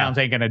 touchdowns.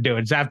 Ain't going to do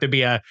it. It's have to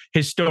be a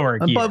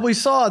historic year. But we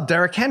saw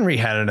Derrick Henry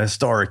had an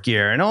historic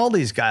year and all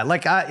these guys.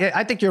 Like,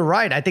 I think you're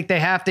right. I think they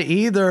have to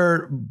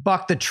either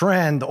buck the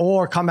trend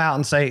or come out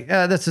and say,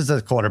 this is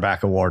a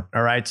quarterback award.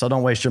 All right. So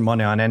don't waste your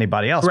money on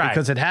anybody else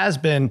because it has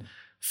been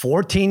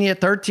 13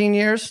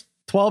 years,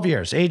 12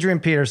 years.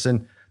 Adrian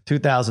Peterson,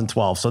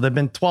 2012. So there've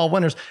been 12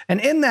 winners.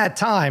 And in that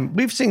time,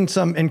 we've seen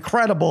some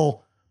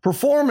incredible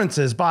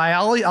performances by,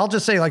 I'll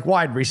just say like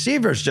wide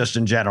receivers just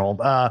in general.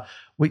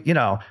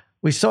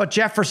 We saw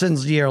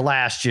Jefferson's year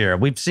last year.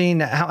 We've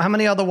seen how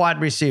many other wide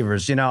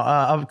receivers,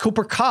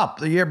 Cooper Kupp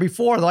the year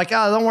before. They're like,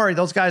 don't worry,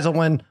 those guys will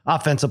win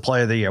Offensive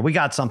Player of the Year. We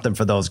got something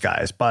for those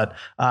guys. But,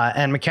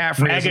 and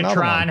McCaffrey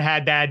Megatron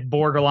had that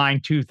borderline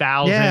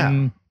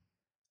 2,000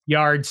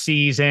 yard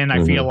season.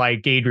 I feel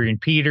like Adrian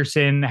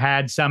Peterson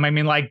had some. I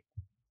mean, like,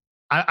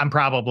 I'm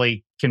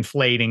probably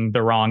conflating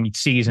the wrong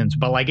seasons,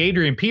 but like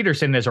Adrian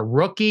Peterson is a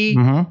rookie.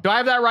 Do I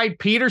have that right?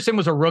 Peterson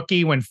was a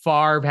rookie when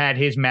Favre had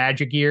his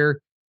magic year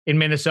in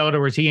Minnesota,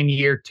 or was he in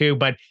year 2?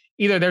 But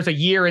either there's a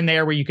year in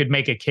there where you could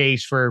make a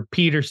case for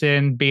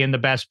Peterson being the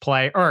best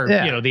player or, the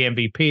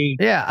MVP.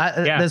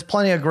 There's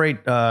plenty of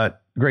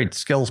great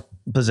skills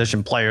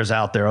position players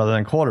out there other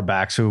than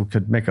quarterbacks who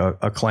could make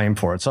a claim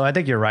for it. So I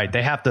think you're right.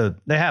 They have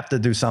to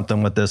do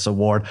something with this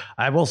award.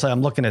 I will say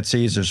I'm looking at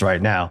Caesars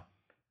right now.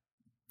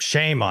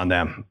 Shame on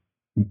them.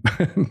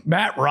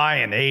 Matt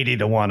Ryan,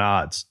 80-1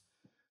 odds.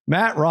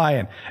 Matt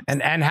Ryan.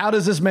 And how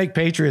does this make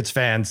Patriots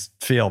fans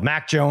feel?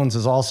 Mac Jones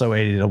is also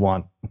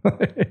 80-1.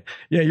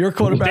 Your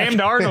quarterback. Sam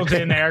Darnold's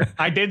in there.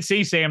 I did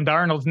see Sam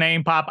Darnold's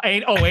name pop.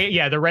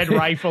 The Red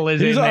Rifle is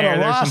in there.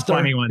 There's some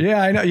funny ones.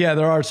 Yeah, I know. Yeah,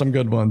 there are some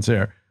good ones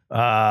here.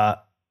 Oh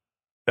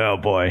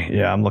boy.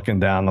 Yeah, I'm looking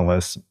down the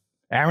list.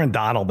 Aaron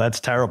Donald, that's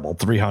terrible.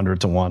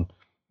 300-1.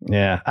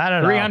 Yeah, I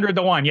don't know.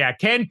 300-1. Yeah,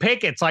 Ken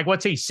Pickett's like,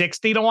 what's he,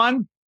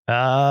 60-1?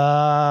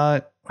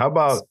 How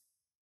about?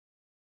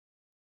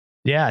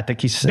 Yeah, I think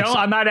he's 60. No,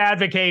 I'm not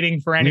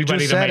advocating for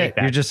anybody to make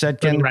that. You just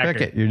said Ken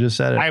Pickett. You just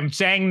said it. I'm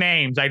saying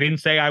names. I didn't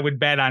say I would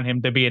bet on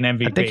him to be an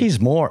MVP. I think he's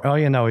more. Oh,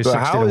 he's 60-1.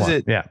 How is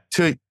it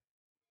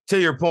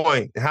to your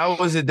point, how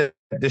was it that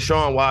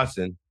Deshaun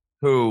Watson,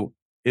 who,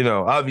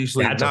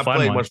 obviously not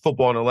played much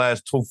football in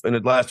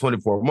the last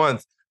 24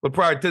 months, but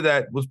prior to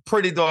that was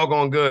pretty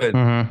doggone good,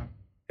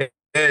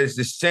 has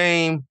the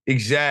same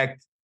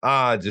exact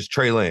odds as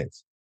Trey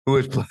Lance, who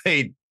has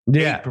played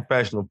 8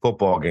 professional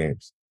football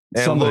games.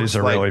 And some of these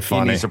are really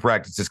funny. He needs to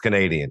practice his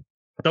Canadian.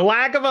 The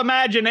lack of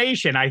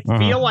imagination. I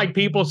feel like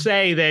people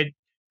say that,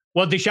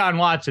 well, Deshaun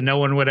Watson, no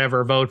one would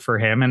ever vote for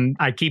him. And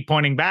I keep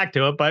pointing back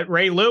to it, but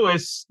Ray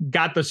Lewis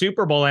got the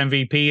Super Bowl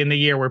MVP in the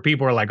year where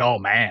people were like, oh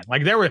man,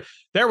 like there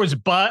was,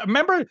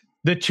 remember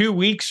the 2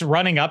 weeks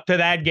running up to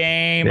that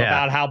game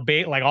about how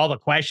big, like all the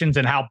questions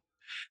and how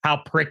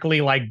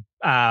prickly, like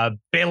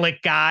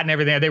Billick got and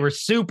everything. They were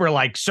super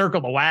like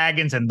circle the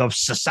wagons and the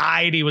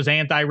society was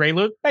anti-Ray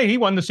Lewis. Hey, he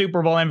won the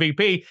Super Bowl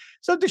MVP.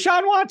 So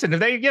Deshaun Watson,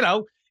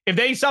 if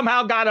they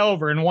somehow got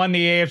over and won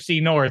the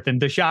AFC North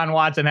and Deshaun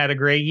Watson had a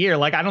great year,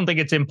 like, I don't think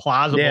it's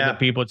implausible that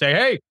people would say,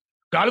 hey,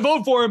 got to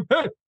vote for him.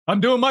 Hey, I'm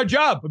doing my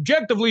job.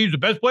 Objectively, he's the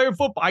best player in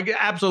football.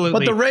 Absolutely.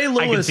 But the Ray Lewis,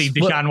 I can see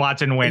Deshaun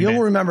Watson win.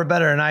 You'll remember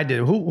better than I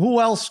do.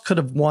 Who else could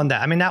have won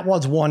that? I mean, that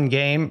was one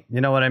game.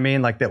 You know what I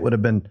mean? Like, that would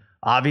have been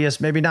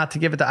obvious. Maybe not to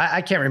give it to.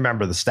 I can't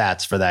remember the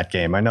stats for that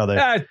game. I know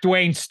that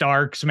Dwayne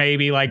Starks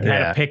maybe had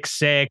a pick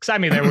six. I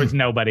mean, there was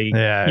nobody.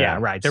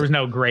 Right. There was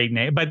no great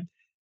name, but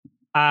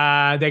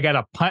they got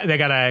a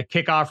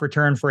kickoff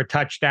return for a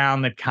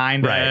touchdown that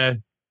kind of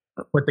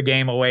put the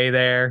game away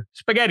there.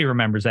 Spaghetti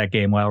remembers that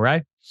game well,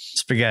 right?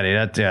 Spaghetti.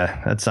 That's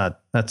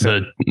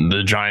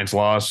the Giants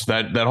lost.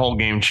 That whole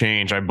game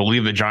changed. I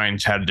believe the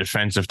Giants had a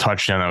defensive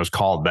touchdown that was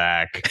called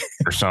back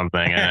or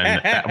something,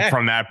 and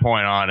from that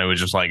point on, it was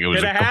just like it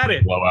was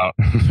a blowout.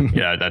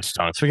 Yeah, that's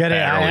stunk. Spaghetti.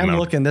 I am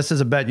looking. This is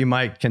a bet you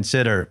might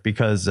consider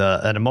because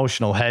an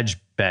emotional hedge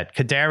bet.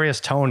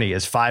 Kadarius Toney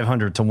is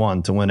 500 to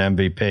 1 to win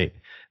MVP.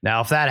 Now,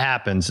 if that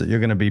happens, you're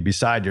going to be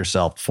beside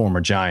yourself,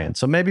 former Giant.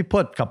 So maybe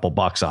put a couple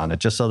bucks on it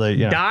just so that,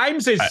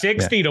 Dimes is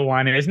 60 to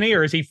 1, isn't he?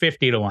 Or is he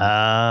 50 to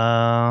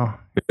 1?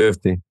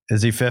 50.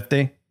 Is he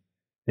 50?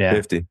 Yeah.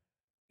 50.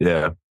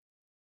 Yeah.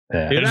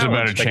 There's a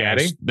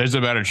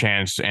better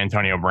chance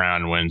Antonio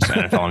Brown wins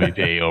NFL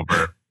MVP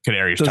over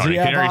Kadarius Toney.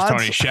 Kadarius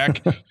Toney,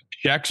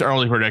 Shaq's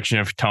early prediction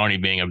of Toney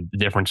being a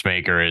difference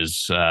maker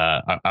is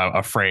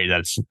afraid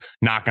that's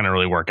not going to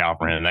really work out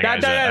for him.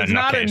 That's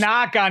not a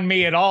knock on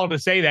me at all to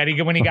say that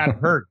when he got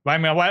hurt. I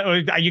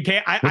mean, you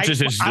can't. I'm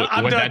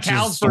to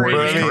account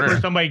for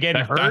somebody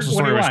getting hurt. That's the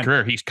story of his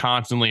career. He's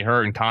constitly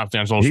hurt and constantly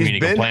on social media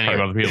complaining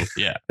about other people.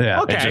 Yeah.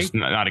 Okay. It's just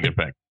not a good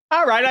pick.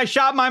 All right, I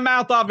shot my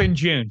mouth off in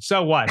June.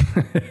 So what?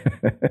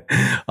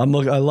 I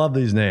love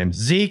these names.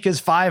 Zeke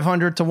is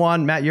 500 to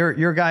 1. Matt,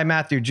 your guy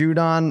Matthew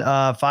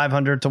Judon,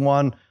 500 to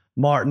 1.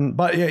 Martin,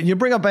 but you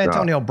bring up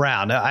Antonio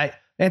Brown.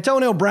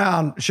 Antonio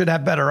Brown should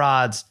have better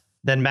odds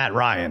than Matt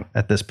Ryan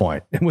at this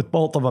point, with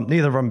both of them,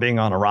 neither of them being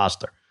on a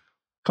roster.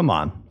 Come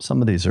on, some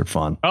of these are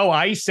fun. Oh,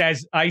 Ice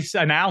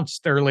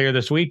announced earlier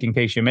this week, in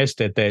case you missed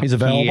it, that he's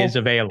available. He is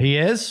available. He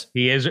is.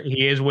 He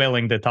is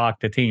willing to talk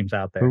to teams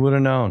out there. Who would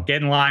have known?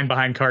 Get in line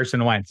behind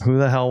Carson Wentz. Who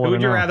the hell would? Who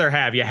would you rather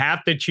have? You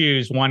have to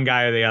choose one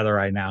guy or the other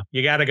right now.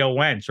 You got to go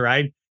Wentz,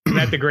 right? Isn't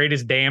that the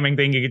greatest damning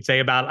thing you could say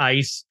about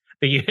Ice?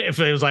 If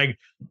it was like,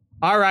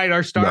 all right,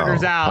 our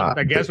starter's out,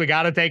 I guess we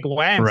got to take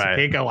Wentz. Right.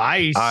 Can't go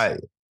Ice.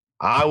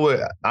 I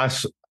will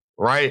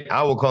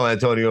call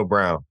Antonio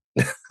Brown.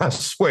 I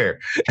swear.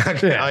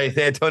 I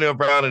Antonio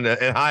Brown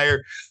and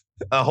hire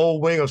a whole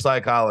wing of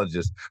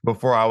psychologists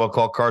before I would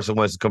call Carson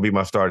Wentz to be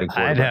my starting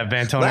quarterback. I'd have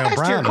Antonio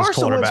Brown as quarterback.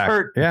 Carson Wentz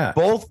hurt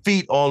both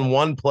feet on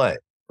one play.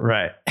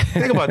 Right.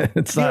 Think about it.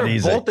 It's not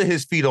easy. Both of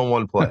his feet on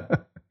one play.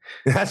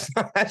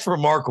 That's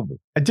remarkable.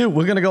 Dude,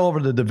 we're going to go over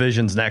the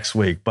divisions next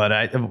week, but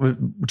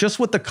just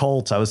with the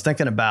Colts, I was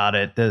thinking about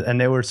it,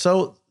 and they were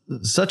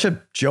such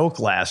a joke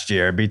last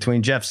year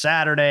between Jeff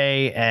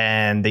Saturday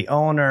and the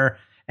owner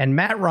and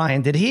Matt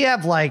Ryan. Did he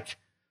have like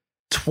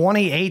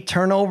 28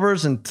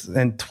 turnovers in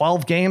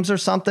 12 games or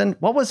something?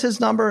 What was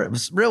his number? It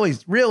was really,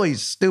 really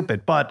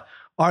stupid. But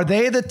are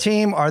they the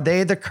team? Are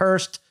they the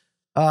cursed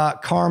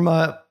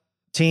karma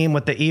team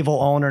with the evil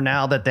owner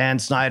now that Dan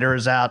Snyder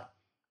is out?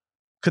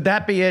 Could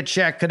that be it,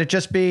 Shaq? Could it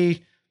just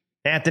be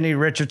Anthony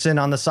Richardson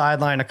on the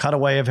sideline, a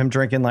cutaway of him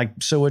drinking like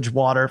sewage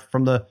water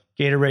from the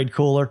Gatorade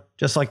cooler,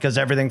 just like because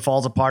everything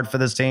falls apart for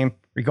this team,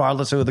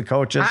 regardless of who the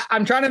coach is?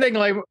 I'm trying to think,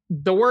 like,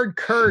 the word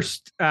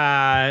cursed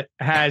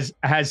has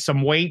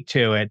some weight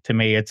to it to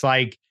me. It's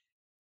like,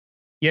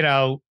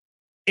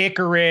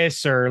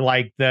 Icarus or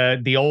like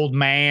the old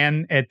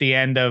man at the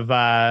end of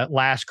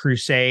Last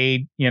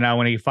Crusade,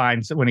 when he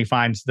finds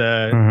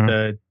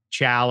the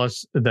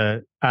chalice,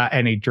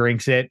 and he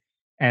drinks it.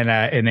 And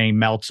then he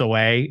melts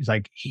away. He's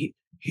like,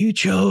 he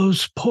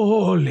chose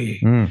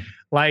poorly.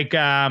 Like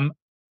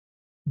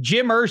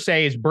Jim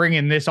Irsay is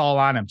bringing this all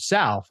on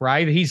himself,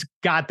 right? He's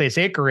got this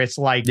Icarus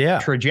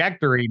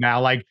trajectory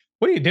now. Like,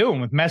 what are you doing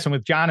with messing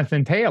with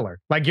Jonathan Taylor?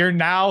 Like, you're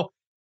now,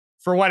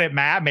 for what it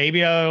matters, maybe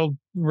it'll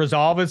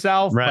resolve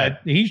itself. Right.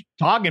 But he's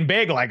talking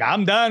big, like,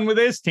 I'm done with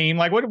this team.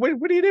 Like, what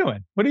are you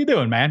doing? What are you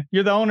doing, man?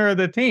 You're the owner of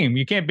the team.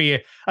 You can't be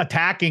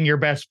attacking your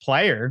best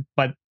player,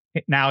 but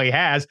now he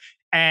has.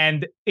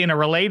 And in a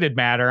related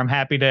matter, I'm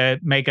happy to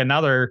make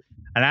another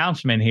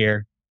announcement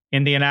here.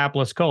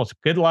 Indianapolis Colts.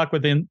 Good luck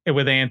with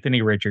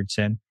Anthony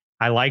Richardson.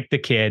 I like the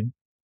kid,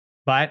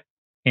 but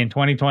in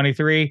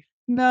 2023,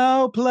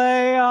 no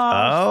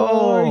playoffs.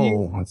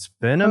 Oh, it's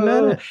been a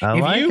minute.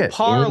 If you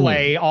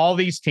parlay all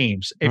these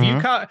teams, if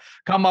you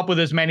come up with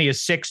as many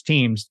as 6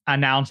 teams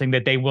announcing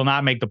that they will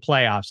not make the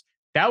playoffs,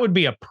 that would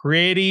be a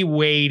pretty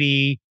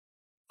weighty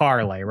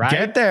parlay,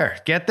 right?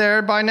 Get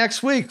there by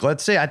next week.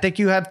 Let's see. I think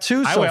you have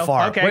 2 so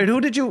far. Okay.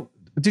 Wait, did you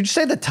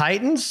say the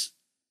Titans?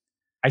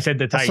 I said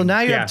the Titans. So now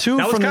you have 2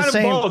 from the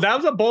same. Bold. That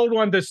was a bold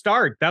one to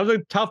start. That was a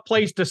tough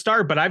place to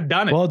start, but I've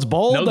done it. Well, it's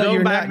bold that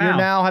you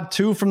now have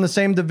 2 from the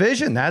same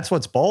division. That's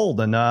what's bold,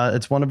 and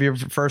it's one of your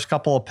first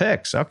couple of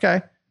picks.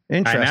 Okay,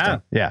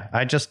 interesting. Yeah,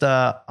 I just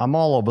I'm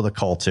all over the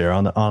Colts here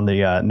on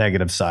the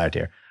negative side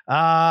here.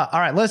 All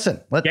right,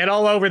 listen. Let's get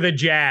all over the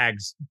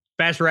Jags.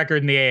 Best record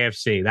in the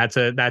AFC. That's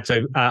a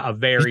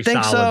very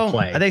solid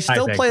play. They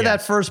still play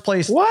that first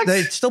place. What?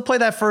 They still play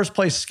that first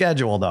place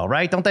schedule though,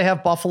 right? Don't they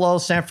have Buffalo,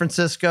 San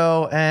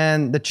Francisco,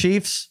 and the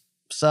Chiefs?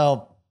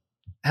 So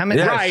how many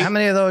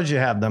of those you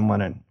have them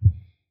winning?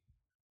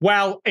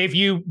 Well,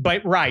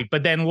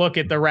 but then look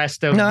at the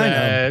rest of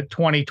the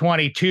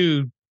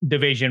 2022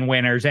 division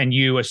winners, and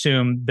you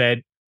assume that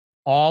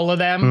all of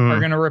them are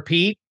going to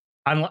repeat,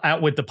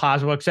 with the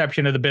possible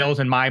exception of the Bills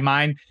in my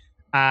mind.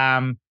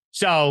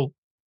 So.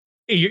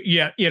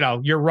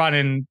 You're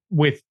running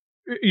with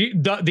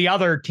the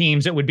other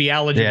teams that would be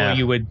eligible.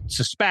 You would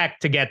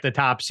suspect to get the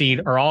top seed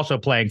are also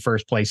playing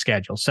first place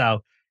schedule.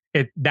 So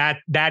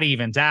that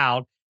evens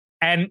out,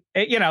 and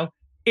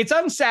it's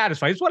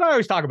unsatisfying. It's what I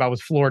always talk about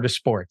with Florida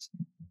sports.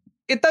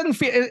 It doesn't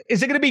feel.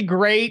 Is it going to be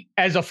great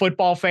as a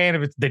football fan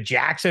if it's the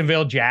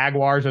Jacksonville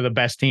Jaguars are the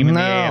best team in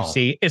the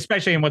AFC,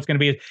 especially in what's going to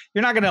be?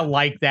 You're not going to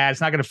like that.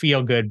 It's not going to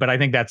feel good. But I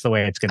think that's the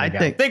way it's going to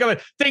go. Think of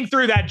it. Think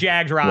through that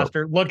Jags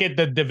roster. Look at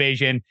the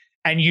division.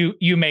 And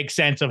you make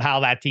sense of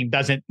how that team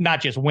doesn't not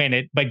just win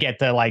it, but get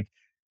to like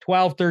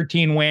 12,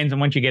 13 wins.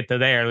 And once you get to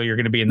there, you're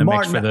going to be in the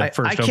mix for the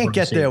first. I can't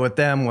get there with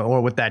them or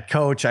with that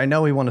coach. I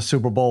know he won a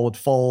Super Bowl with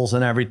Foles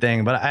and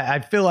everything, but I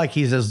feel like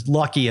he's as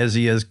lucky as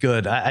he is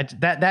good.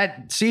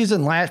 That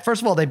season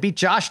first of all, they beat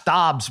Josh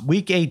Dobbs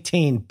week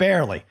 18,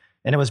 barely.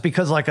 And it was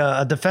because like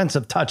a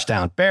defensive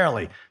touchdown,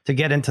 barely to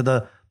get into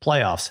the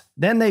playoffs.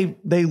 Then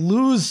they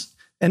lose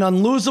an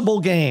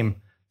unlosable game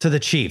to the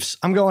Chiefs.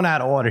 I'm going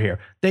out of order here.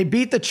 They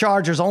beat the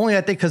Chargers only,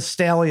 I think, because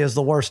Staley is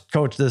the worst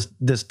coach this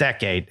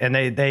decade, and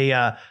they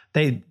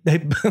blew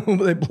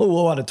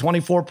a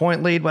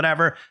 24-point lead,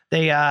 whatever.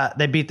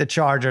 They beat the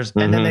Chargers,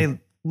 and then they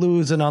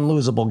lose an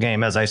unlosable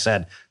game, as I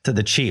said, to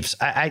the Chiefs.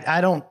 I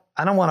don't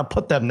want to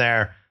put them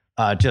there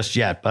just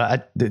yet,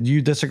 but do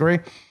you disagree?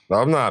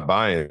 I'm not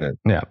buying it.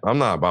 Yeah, I'm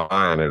not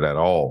buying it at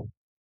all.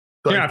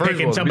 You're not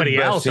picking somebody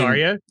else, are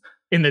you?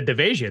 In the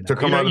division to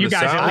come out of the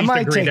South. I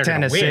might take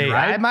Tennessee. Win,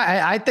 right?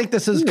 I think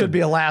this could be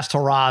a last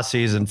hurrah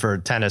season for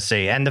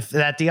Tennessee, and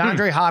that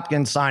DeAndre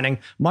Hopkins signing,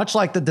 much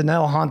like the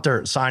Danielle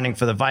Hunter signing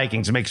for the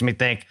Vikings, makes me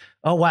think,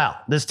 oh wow,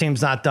 this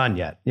team's not done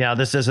yet.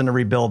 This isn't a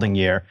rebuilding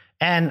year,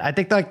 and I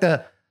think like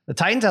the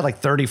Titans had like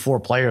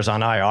 34 players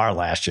on IR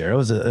last year. It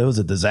was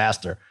a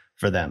disaster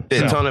for them.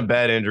 A ton of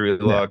bad injury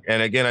luck,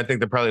 and again, I think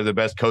they're probably the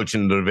best coach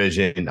in the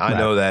division. I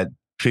know that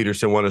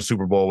Peterson won a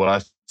Super Bowl, but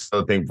I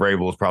still think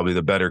Vrabel is probably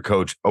the better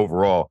coach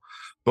overall.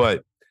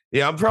 But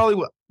yeah, I'm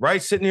probably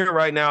sitting here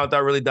right now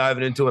without really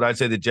diving into it. I'd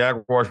say the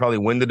Jaguars probably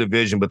win the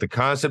division, but the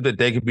concept that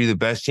they could be the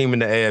best team in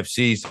the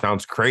AFC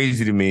sounds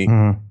crazy to me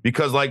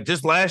because like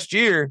just last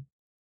year,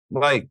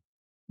 like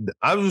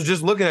I was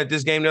just looking at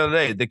this game the other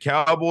day. The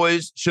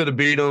Cowboys should have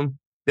beat them.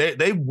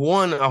 They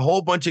won a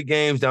whole bunch of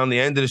games down the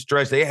end of the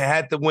stretch. They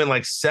had to win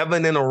like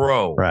 7 in a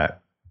row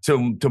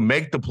to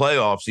make the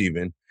playoffs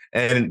even.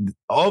 And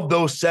of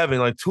those 7,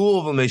 like 2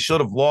 of them, they should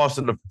have lost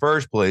in the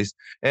first place.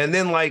 And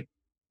then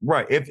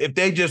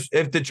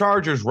if the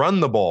Chargers run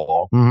the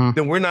ball,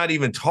 then we're not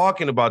even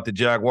talking about the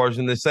Jaguars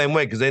in the same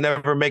way because they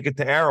never make it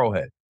to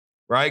Arrowhead,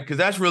 right? Because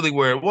that's really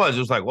where it was. It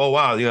was like, oh,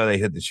 wow, they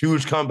hit this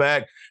huge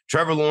comeback.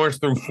 Trevor Lawrence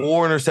threw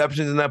 4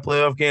 interceptions in that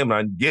playoff game. And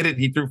I get it.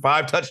 He threw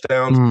 5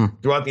 touchdowns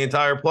throughout the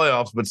entire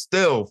playoffs, but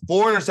still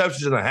 4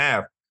 interceptions and a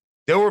half.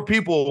 There were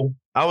people,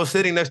 I was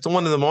sitting next to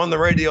one of them on the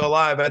radio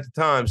live at the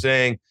time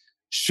saying,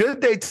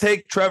 should they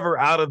take Trevor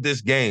out of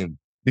this game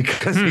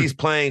because he's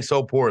playing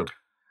so poorly?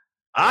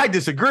 I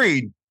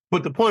disagreed,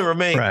 but the point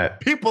remained.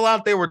 People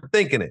out there were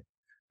thinking it.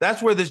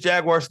 That's where this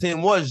Jaguars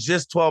team was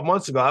just 12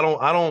 months ago.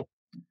 I know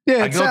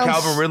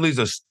Calvin Ridley's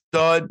a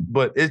stud,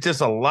 but it's just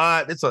a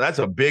lot. That's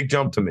a big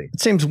jump to me. It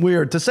seems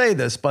weird to say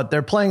this, but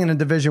they're playing in a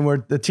division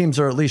where the teams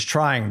are at least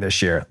trying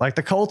this year. Like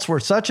the Colts were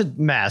such a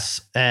mess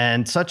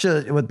and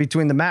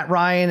between the Matt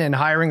Ryan and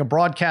hiring a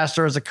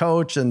broadcaster as a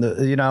coach and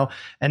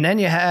and then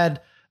you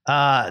had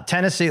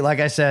Tennessee, like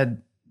I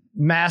said,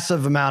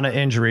 massive amount of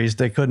injuries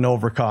they couldn't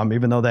overcome,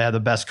 even though they had the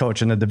best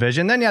coach in the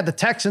division. Then you had the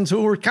Texans,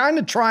 who were kind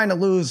of trying to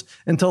lose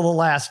until the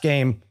last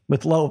game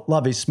with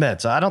Lovie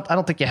Smith. So I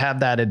don't think you have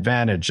that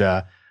advantage.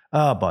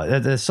 But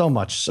there's so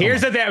much.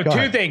 Here's the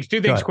thing. Two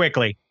things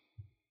quickly.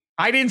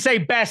 I didn't say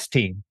best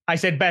team. I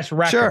said best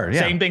record. Sure, yeah.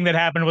 Same thing that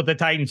happened with the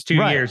Titans 2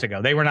 years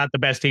ago. They were not the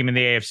best team in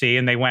the AFC,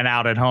 and they went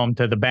out at home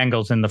to the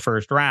Bengals in the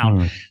first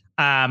round.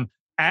 I'm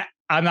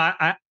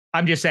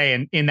just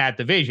saying in that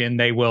division,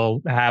 they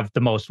will have the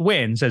most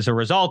wins as a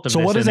result of this.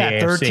 So what is that,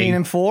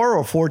 AFC. 13-4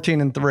 or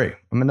 14-3? I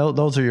mean,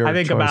 those are your I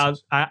think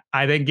choices.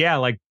 I think,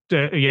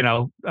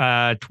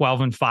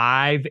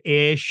 12-5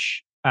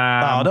 ish.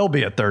 They'll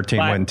be a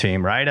 13-win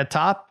team, right? At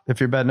top, if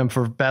you're betting them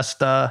for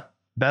best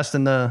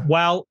in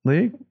the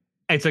league.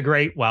 That's a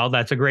great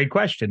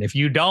question. If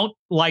you don't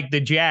like the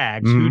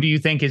Jags, who do you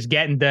think is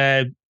getting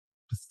the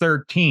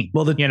 13?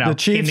 Well, the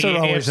Chiefs are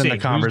always in the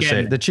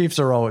conversation. The Chiefs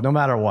are always, no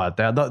matter what,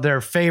 they're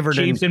favored.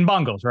 Chiefs and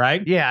Bungles,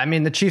 right? Yeah, I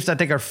mean the Chiefs, I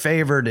think, are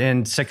favored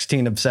in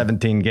 16 of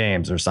 17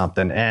 games or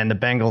something, and the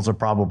Bengals are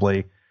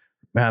probably.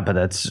 But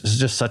it's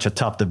just such a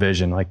tough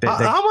division. Like,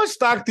 how much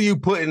stock do you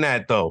put in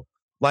that though?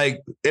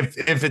 Like,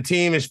 if a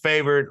team is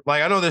favored,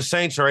 like I know the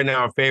Saints right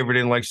now are favored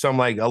in like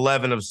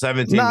 11 of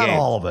 17 not games. Not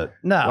all of it.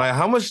 No. Like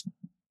how much?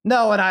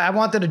 No, and I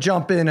wanted to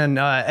jump in on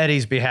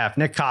Eddie's behalf.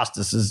 Nick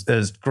Costas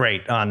is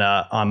great on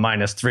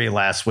 -3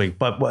 last week,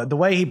 but the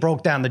way he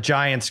broke down the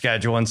Giants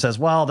schedule and says,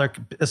 well, they're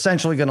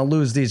essentially going to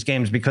lose these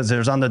games because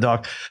there's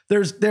underdog.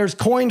 There's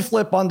coin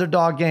flip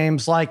underdog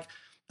games. Like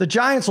the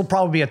Giants will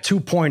probably be a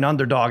 2-point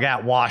underdog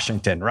at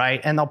Washington, right?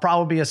 And they'll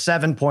probably be a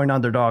 7-point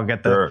underdog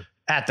at the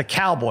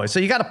Cowboys. So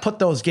you got to pput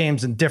those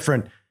games in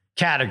different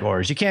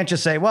categories. You can't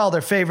just say, well,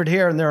 they're favored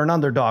here and they're an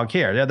underdog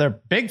here. Yeah, they're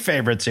big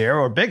favorites here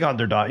or big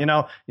underdog. You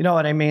know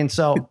what I mean?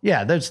 So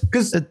yeah, that's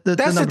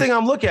the thing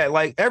I'm looking at.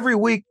 Like every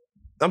week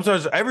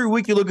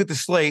you look at the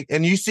slate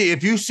and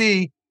if you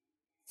see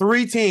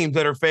 3 teams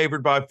that are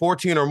favored by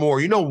 14 or more,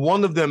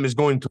 one of them is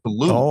going to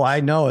lose. Oh, I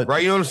know it.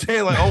 Right. You know what I'm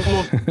saying? Like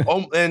almost,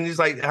 and it's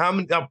like how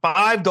many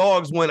 5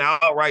 dogs went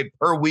outright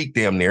per week,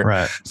 damn near.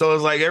 Right. So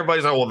it's like,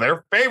 everybody's like, well,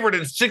 they're favored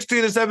in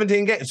 16 to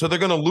 17 games. So they're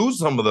going to lose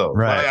some of those.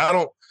 Right.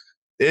 Like,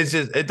 it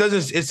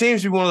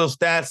seems to be one of those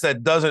stats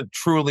that doesn't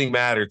truly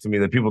matter to me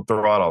that people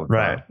throw out all the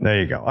time. Right. There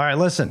you go. All right,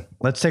 listen,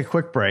 let's take a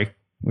quick break.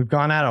 We've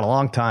gone at it a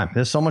long time.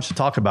 There's so much to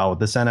talk about with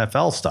this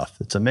NFL stuff.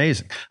 It's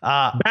amazing.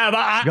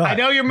 I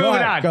know you're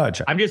moving on. Go ahead,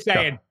 Chuck. I'm just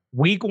saying,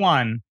 week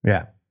 1.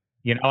 Yeah.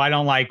 I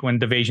don't like when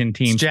division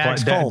teams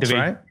Jags Colts,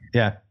 right?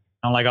 Yeah.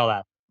 I don't like all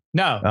that.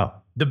 No. Oh.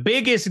 The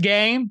biggest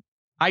game,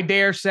 I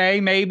dare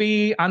say,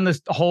 maybe on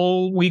the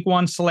whole week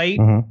 1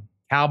 slate.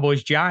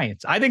 Cowboys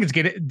Giants. I think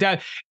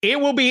it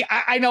will be.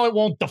 I know it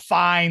won't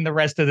define the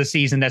rest of the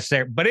season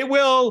necessarily, but it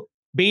will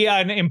be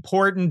an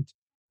important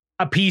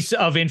piece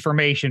of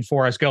information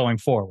for us going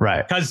forward.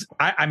 Right. Because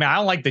I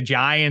don't like the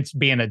Giants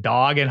being a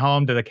dog at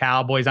home to the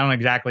Cowboys. I don't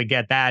exactly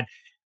get that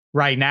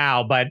right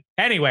now, but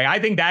anyway, I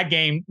think that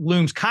game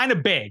looms kind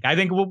of big. I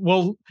think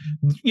we'll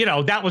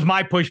that was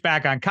my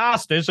pushback on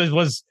Costas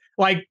was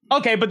like,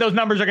 okay, but those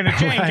numbers are going to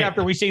change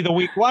after we see the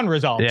week 1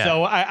 results. Yeah.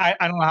 So I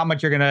don't know how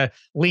much you're going to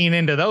lean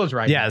into those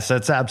right now. Yes,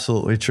 that's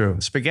absolutely true.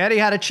 Spaghetti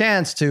had a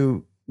chance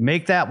to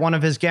make that one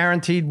of his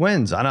guaranteed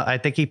wins. I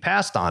think he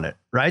passed on it,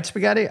 right,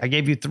 Spaghetti? I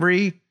gave you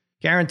 3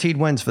 guaranteed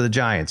wins for the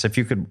Giants. If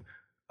you could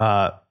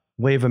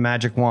wave a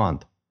magic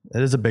wand,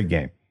 it is a big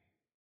game.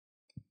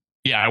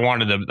 Yeah, I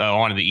wanted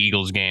the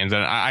Eagles games,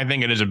 and I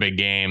think it is a big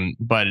game.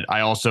 But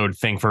I also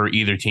think for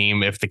either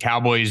team, if the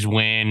Cowboys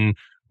win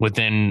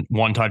within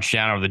 1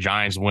 touchdown or the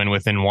Giants win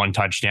within 1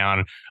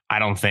 touchdown, I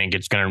don't think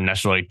it's going to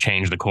necessarily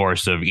change the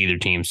course of either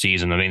team's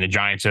season. I mean, the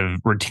Giants have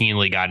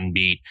routinely gotten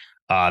beat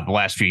the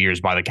last few years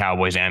by the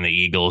Cowboys and the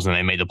Eagles, and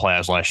they made the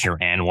playoffs last year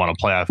and won a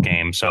playoff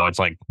game. So it's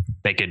like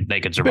they could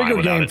survive.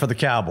 Bigger game for the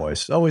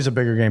Cowboys. Always a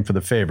bigger game for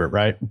the favorite,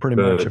 right? Pretty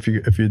much if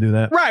you do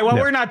that. Right. Well,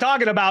 we're not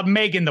talking about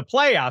making the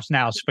playoffs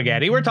now,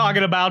 Spaghetti. We're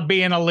talking about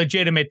being a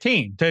legitimate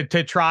team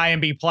to try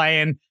and be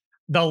playing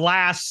the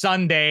last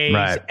Sundays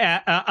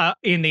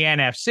in the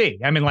NFC.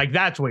 I mean, like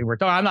that's what we're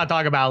talking. I'm not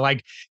talking about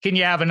like, can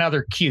you have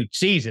another cute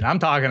season? I'm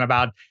talking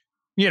about,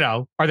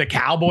 are the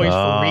Cowboys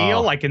for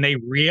real? Like, can they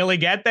really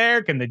get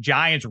there? Can the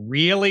Giants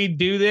really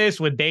do this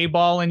with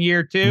Dayball in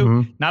year 2?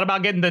 Mm-hmm. Not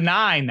about getting to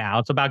 9 now.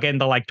 It's about getting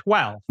to like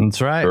 12.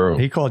 That's right. True.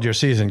 He called your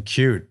season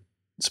cute,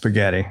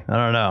 Spaghetti. I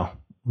don't know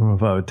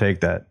if I would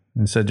take that.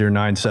 He said your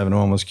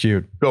 9-7 was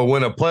cute. Go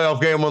win a playoff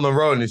game on the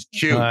road and it's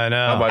cute. I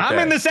know. I'm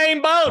in the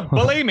same boat.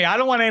 Believe me, I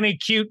don't want any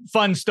cute,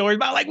 fun stories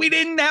about like we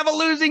didn't have a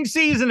losing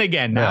season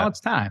again. Now it's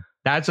time.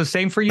 That's the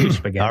same for you,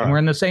 Spaghetti. Right. We're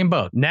in the same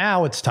boat.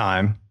 Now it's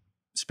time.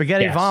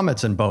 Spaghetti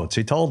vomits in boats.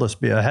 He told us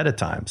ahead of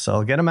time.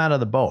 So get him out of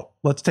the boat.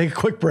 Let's take a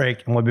quick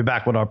break and we'll be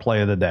back with our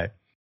play of the day.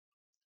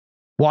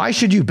 Why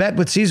should you bet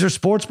with Caesars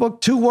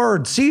Sportsbook? 2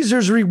 words,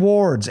 Caesars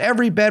Rewards.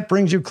 Every bet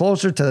brings you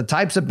closer to the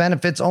types of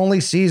benefits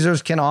only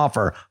Caesars can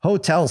offer.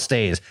 Hotel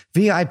stays,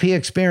 VIP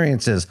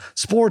experiences,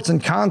 sports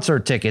and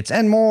concert tickets,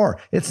 and more.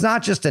 It's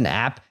not just an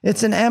app,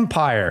 it's an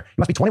empire. You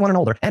must be 21 and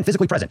older and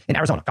physically present in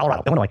Arizona,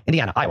 Colorado, Illinois,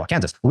 Indiana, Iowa,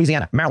 Kansas,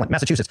 Louisiana, Maryland,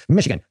 Massachusetts,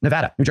 Michigan,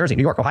 Nevada, New Jersey,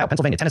 New York, Ohio,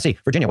 Pennsylvania, Tennessee,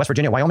 Virginia, West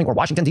Virginia, Wyoming, or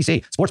Washington,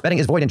 D.C. Sports betting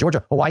is void in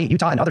Georgia, Hawaii,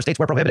 Utah, and other states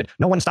where prohibited.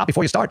 No one stop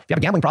before you start. If you have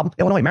a gambling problem,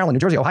 Illinois, Maryland, New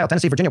Jersey, Ohio,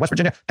 Tennessee, Virginia, West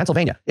Virginia,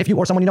 Pennsylvania. If you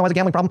or someone you know has a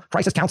gambling gambling problem,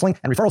 crisis counseling,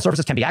 and referral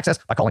services can be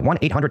accessed by calling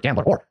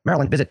 1-800-GAMBLER. Or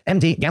Maryland, visit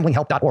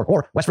mdgamblinghelp.org.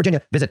 Or West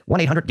Virginia, visit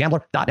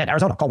 1-800-GAMBLER.net.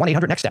 Arizona, call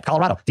 1-800-NEXT-STEP.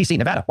 Colorado, DC,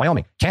 Nevada,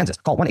 Wyoming, Kansas,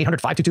 call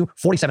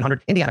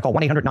 1-800-522-4700. Indiana, call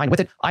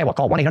 1-800-9-WITH-IT. Iowa,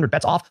 call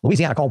 1-800-BETS-OFF.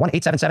 Louisiana, call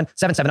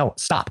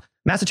 1-877-770-STOP.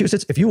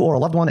 Massachusetts, if you or a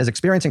loved one is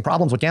experiencing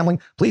problems with gambling,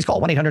 please call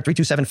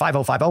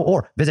 1-800-327-5050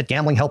 or visit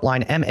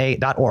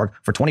gamblinghelplinema.org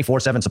for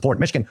 24/7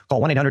 support. Michigan,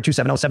 call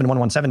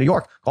 1-800-270-7117. New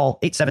York, call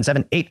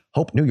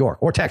 877-8-HOPE-NEW YORK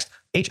or text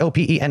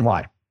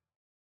HOPENY.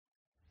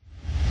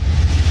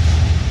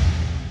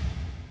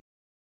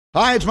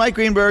 Hi, it's Mike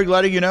Greenberg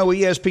letting you know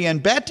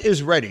ESPN Bet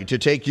is ready to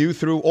take you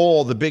through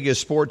all the biggest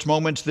sports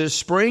moments this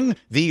spring.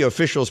 The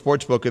official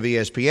sportsbook of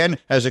ESPN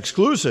has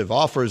exclusive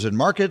offers and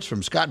markets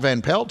from Scott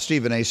Van Pelt,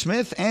 Stephen A.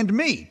 Smith, and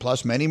me,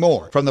 plus many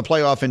more. From the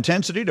playoff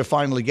intensity to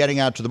finally getting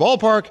out to the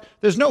ballpark,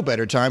 there's no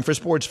better time for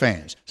sports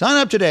fans. Sign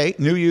up today.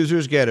 New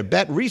users get a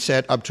bet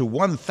reset up to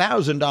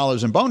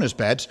 $1,000 in bonus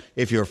bets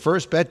if your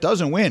first bet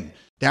doesn't win.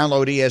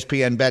 Download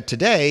ESPN Bet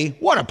today.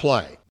 What a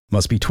play.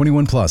 Must be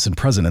 21 plus and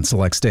present in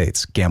select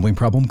states. Gambling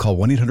problem? Call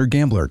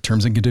 1-800-GAMBLER.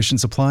 Terms and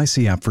conditions apply.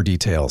 See app for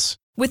details.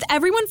 With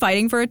everyone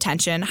fighting for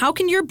attention, how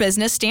can your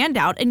business stand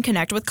out and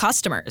connect with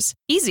customers?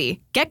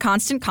 Easy. Get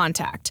Constant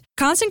Contact.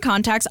 Constant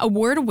Contact's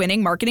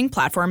award-winning marketing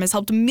platform has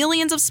helped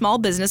millions of small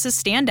businesses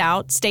stand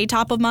out, stay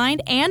top of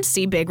mind, and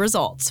see big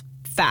results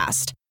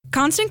fast.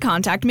 Constant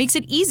Contact makes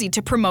it easy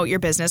to promote your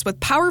business with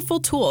powerful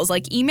tools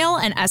like email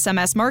and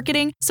SMS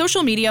marketing,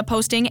 social media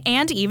posting,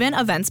 and even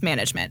events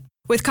management.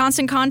 With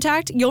Constant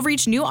Contact, you'll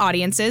reach new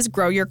audiences,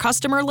 grow your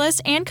customer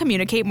list, and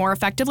communicate more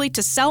effectively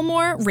to sell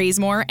more, raise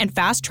more, and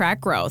fast-track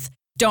growth.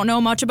 Don't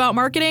know much about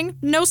marketing?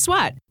 No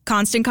sweat.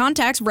 Constant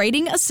Contact's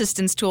writing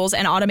assistance tools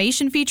and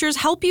automation features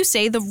help you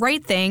say the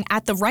right thing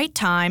at the right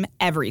time,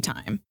 every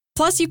time.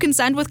 Plus, you can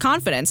send with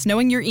confidence,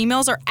 knowing your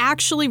emails are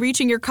actually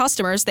reaching your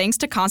customers thanks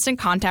to Constant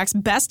Contact's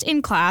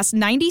best-in-class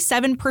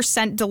 97%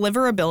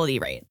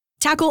 deliverability rate.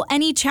 Tackle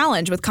any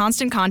challenge with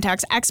Constant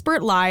Contact's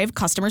expert live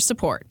customer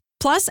support.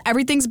 Plus,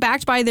 everything's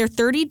backed by their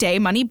 30-day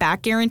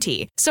money-back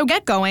guarantee. So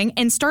get going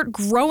and start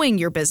growing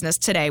your business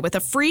today with a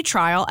free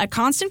trial at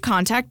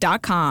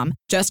ConstantContact.com.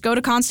 Just go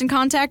to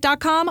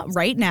ConstantContact.com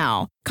right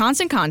now.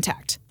 Constant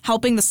Contact,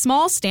 helping the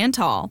small stand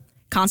tall.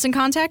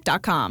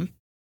 ConstantContact.com.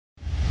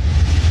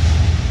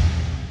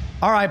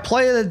 All right,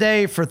 play of the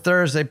day for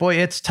Thursday. Boy,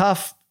 it's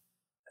tough.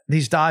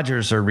 These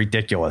Dodgers are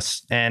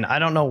ridiculous. And I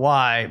don't know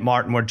why,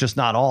 Martin, we're just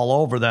not all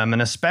over them. And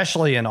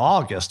especially in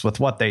August with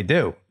what they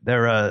do.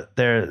 They're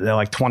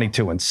like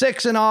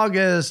 22-6 in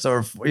August,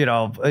 or,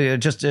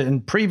 just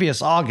in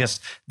previous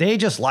August, they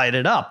just light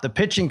it up. The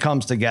pitching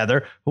comes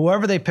together.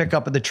 Whoever they pick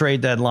up at the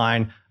trade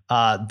deadline,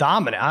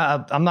 dominate.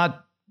 I'm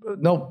not,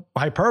 no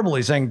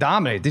hyperbole saying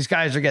dominate. These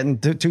guys are getting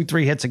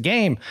 2-3 hits a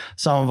game.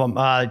 Some of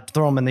them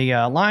throw them in the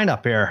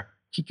lineup here,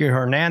 Kike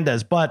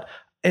Hernandez. But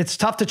it's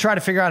tough to try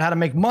to figure out how to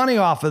make money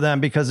off of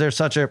them because they're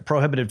such a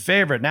prohibited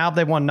favorite. Now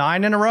they won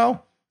 9 in a row.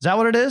 Is that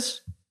what it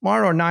is,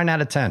 Martin, or 9 out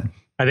of 10?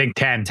 I think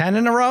 10. 10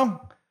 in a row?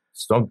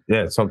 Some 10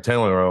 in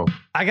a row.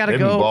 I gotta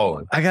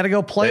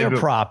go player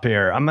prop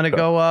here. I'm gonna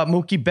go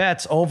Mookie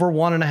Betts over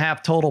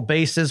 1.5 total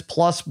bases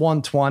plus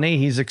 120.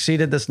 He's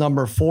exceeded this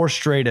number 4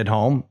 straight at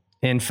home.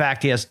 In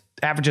fact, he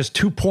averages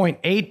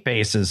 2.8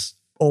 bases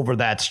over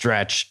that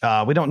stretch.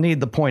 We don't need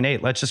the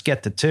 0.8. Let's just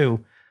get to 2.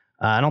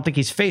 I don't think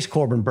he's faced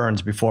Corbin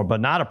Burns before, but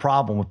not a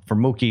problem for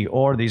Mookie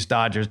or these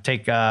Dodgers.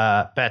 Take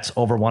Betts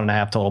over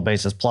 1.5 total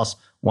bases plus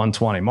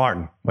 120.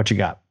 Martin, what you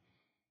got?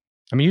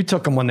 I mean, you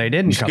took them when they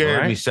didn't come, right? You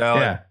scared me, Sal.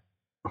 Yeah.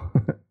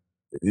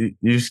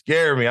 You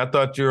scared me. I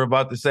thought you were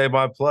about to say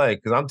my play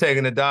because I'm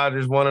taking the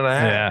Dodgers 1.5.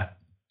 Yeah.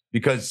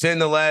 Because in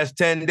the last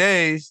 10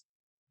 days,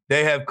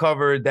 they have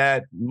covered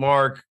that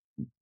mark.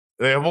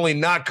 They have only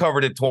not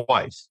covered it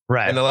twice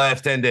in the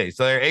last 10 days.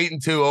 So they're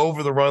 8-2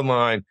 over the run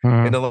line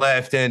in the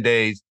last 10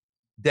 days.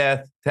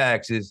 Death,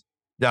 taxes,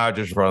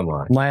 Dodgers run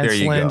line. Lance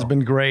Lynn's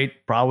been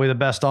great. Probably the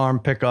best arm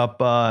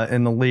pickup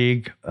in the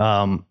league.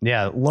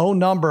 Low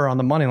number on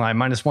the money line,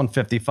 minus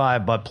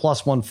 155, but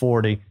plus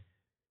 140.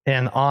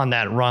 And on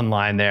that run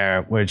line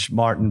there, which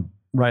Martin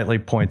rightly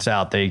points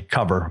out, they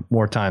cover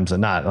more times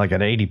than not. Like at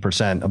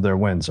 80% of their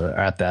wins are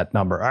at that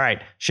number. All right,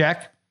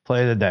 Shaq,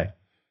 play of the day.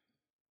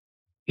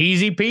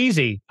 Easy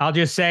peasy. I'll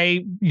just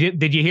say,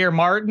 did you hear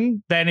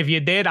Martin? Then if you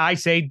did, I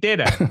say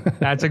did it.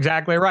 That's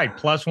exactly right.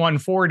 Plus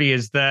 140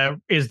 is the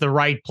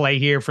right play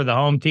here for the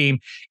home team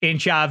in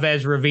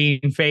Chavez,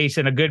 Ravine face,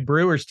 and a good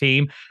Brewers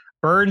team.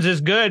 Burns is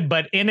good,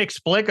 but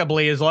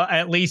inexplicably,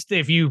 at least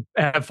if you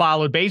have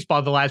followed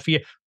baseball the last few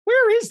years,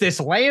 where is this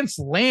Lance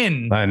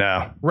Lynn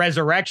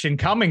resurrection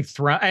coming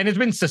through? And it's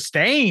been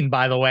sustained,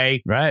 by the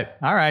way. Right.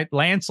 All right.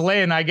 Lance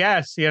Lynn, I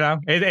guess,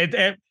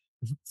 it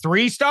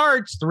 3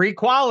 starts, 3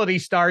 quality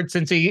starts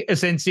since he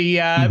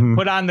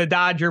put on the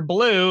Dodger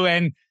blue.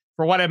 And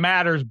for what it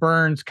matters,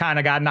 Burns kind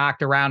of got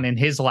knocked around in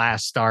his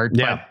last start.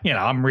 Yeah. But,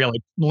 I'm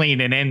really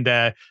leaning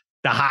into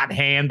the hot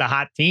hand, the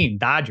hot team,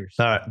 Dodgers.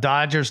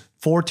 Dodgers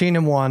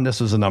 14-1.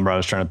 This was the number I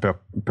was trying to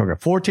pick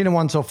up.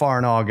 14-1 so far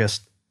in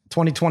August.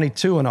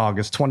 2022 in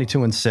August,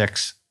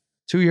 22-6.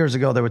 2 years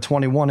ago, they were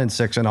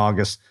 21-6 in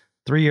August.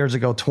 3 years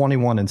ago,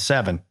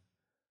 21-7.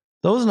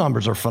 Those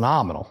numbers are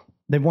phenomenal.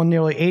 They've won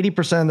nearly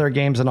 80% of their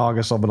games in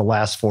August over the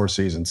last 4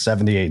 seasons,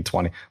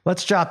 78-20.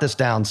 Let's jot this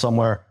down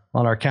somewhere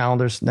on our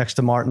calendars next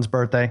to Martin's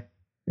birthday,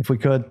 if we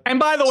could. And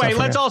by the way,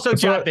 let's also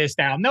jot this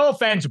down. No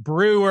offense,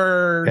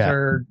 Brewers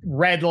or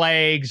Red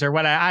Legs or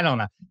what. I don't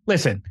know.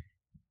 Listen,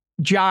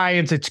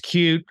 Giants, it's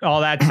cute,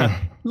 all that stuff.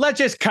 Let's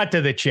just cut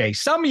to the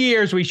chase. Some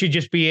years we should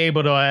just be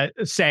able to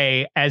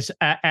say, as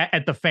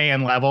at the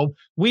fan level,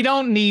 we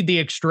don't need the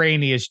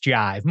extraneous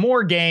jive.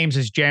 More games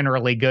is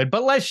generally good,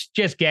 but let's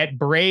just get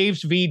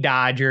Braves v.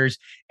 Dodgers,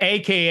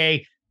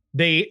 aka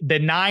the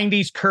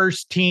 90s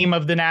cursed team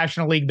of the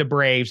National League, the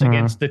Braves,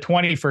 against the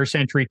 21st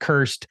century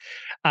cursed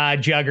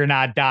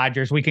juggernaut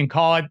Dodgers. We can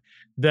call it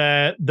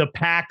the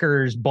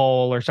Packers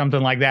Bowl or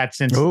something like that,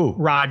 since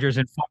Rodgers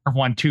and Favre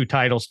won 2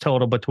 titles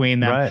total between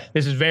them. Right.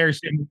 This is very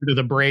similar to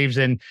the Braves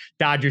and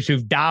Dodgers,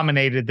 who've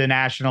dominated the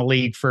National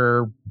League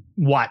for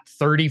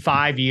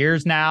 35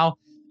 years now,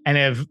 and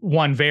have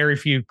won very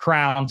few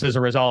crowns as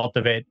a result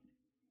of it.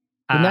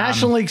 The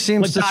National League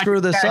seems to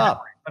screw this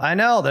up. I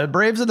know the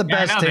Braves are the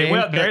best team.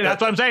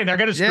 That's what I'm saying. They're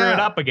going to screw it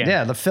up again.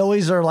 Yeah, the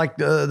Phillies are like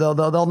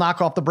they'll knock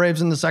off the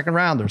Braves in the second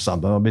round or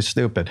something. It'll be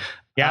stupid.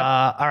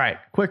 Yeah. All right,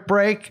 quick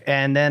break,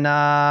 and then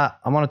I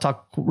want to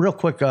talk real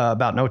quick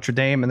about Notre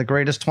Dame and the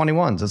greatest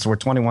 21s. We're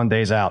 21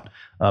 days out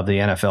of the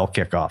NFL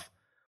kickoff.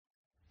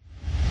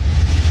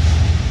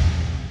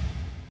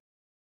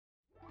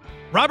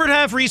 Robert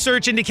Half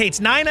research indicates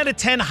 9 out of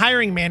 10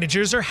 hiring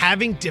managers are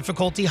having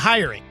difficulty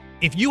hiring.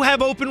 If you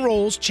have open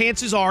roles,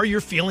 chances are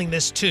you're feeling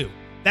this too.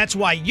 That's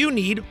why you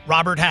need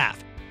Robert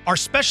Half. Our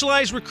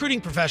specialized recruiting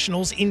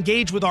professionals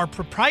engage with our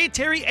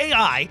proprietary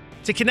AI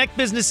to connect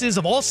businesses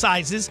of all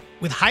sizes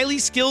with highly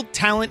skilled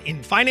talent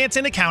in finance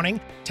and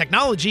accounting,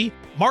 technology,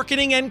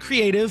 marketing and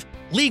creative,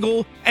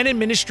 legal, and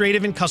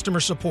administrative and customer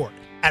support.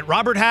 At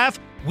Robert Half,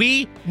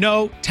 we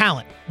know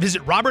talent.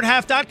 Visit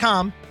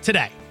roberthalf.com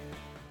today.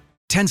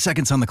 10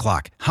 seconds on the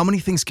clock. How many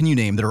things can you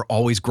name that are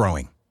always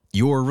growing?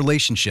 Your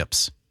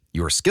relationships,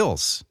 your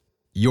skills,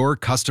 your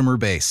customer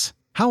base.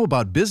 How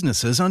about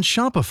businesses on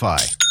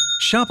Shopify?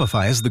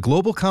 Shopify is the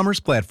global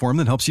commerce platform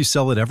that helps you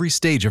sell at every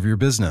stage of your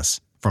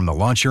business. From the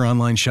launch your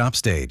online shop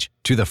stage,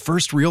 to the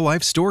first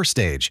real-life store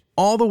stage,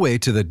 all the way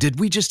to the did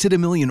we just hit a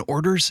million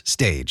orders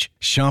stage.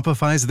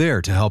 Shopify's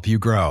there to help you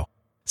grow.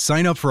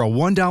 Sign up for a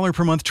 $1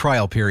 per month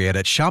trial period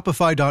at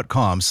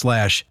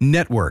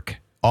shopify.com/network,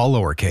 all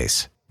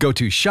lowercase. Go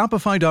to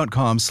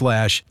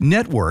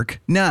shopify.com/network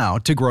now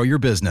to grow your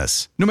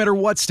business, no matter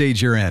what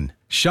stage you're in.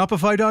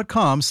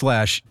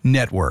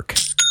 Shopify.com/network.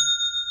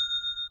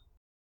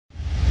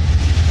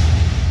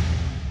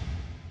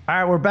 All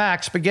right, we're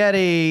back.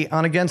 Spaghetti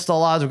on Against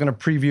All Odds. We're going to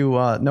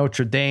preview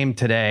Notre Dame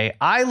today.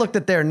 I looked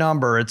at their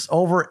number. It's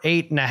over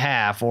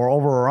 8.5 or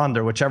over or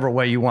under, whichever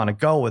way you want to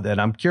go with it.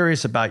 I'm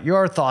curious about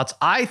your thoughts.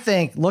 I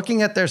think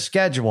looking at their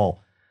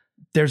schedule,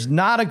 there's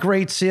not a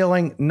great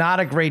ceiling, not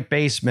a great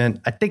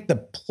basement. I think the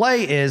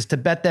play is to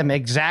bet them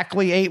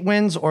exactly 8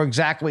 wins or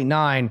exactly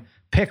 9.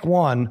 Pick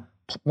one.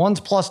 One's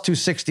plus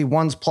 260,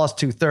 one's plus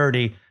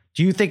 230.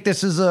 Do you think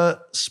this is a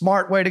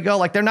smart way to go?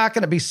 Like, they're not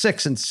going to be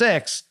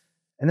 6-6.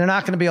 And they're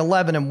not going to be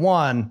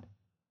 11-1.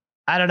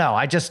 I don't know.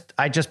 I just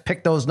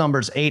picked those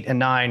numbers 8 and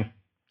 9.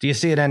 Do you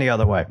see it any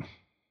other way?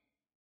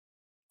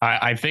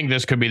 I think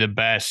this could be the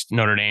best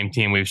Notre Dame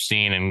team we've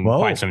seen in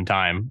quite some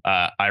time.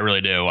 I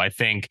really do. I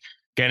think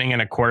getting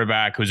in a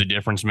quarterback who's a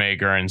difference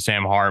maker and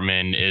Sam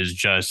Hartman is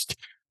just,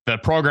 the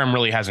program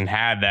really hasn't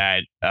had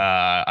that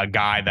a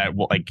guy that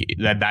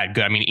that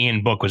good. I mean,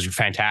 Ian Book was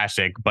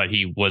fantastic, but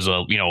he was a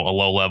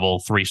low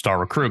level 3-star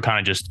recruit.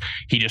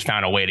 He just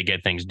found a way to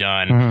get things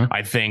done. Mm-hmm.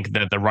 I think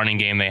that the running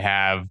game they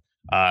have,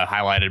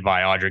 highlighted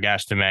by Audrey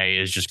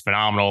Gastame, is just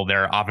phenomenal.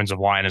 Their offensive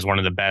line is one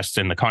of the best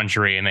in the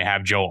country, and they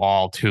have Joe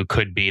Alt, who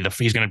could be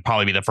he's going to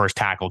probably be the first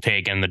tackle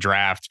taken in the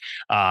draft.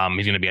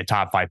 He's going to be a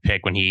top 5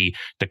 pick when he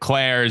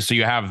declares. So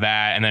you have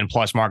that, and then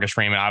plus Marcus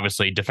Freeman,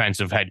 obviously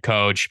defensive head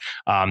coach.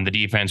 The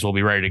defense will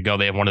be ready to go.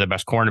 They have one of the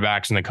best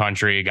cornerbacks in the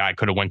country. A guy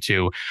could have went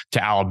to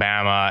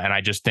Alabama, and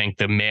I just think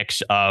the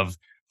mix of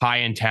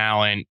high-end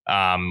talent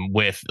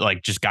with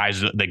like just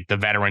guys like the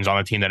veterans on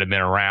the team that have been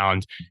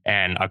around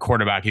and a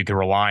quarterback you can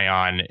rely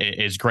on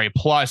is great.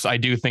 Plus, I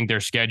do think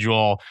their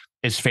schedule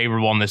is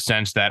favorable in the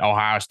sense that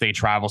Ohio State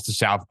travels to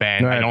South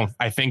Bend. Right.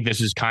 I think this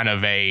is kind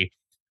of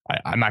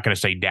I'm not going to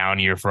say down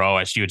year for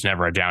OSU. It's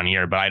never a down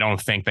year, but I don't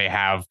think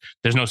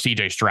there's no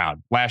CJ Stroud.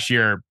 Last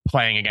year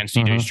playing against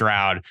CJ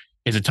Stroud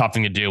is a tough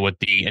thing to do with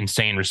the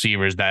insane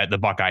receivers that the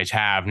Buckeyes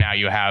have. Now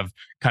you have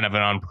kind of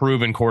an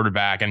unproven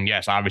quarterback. And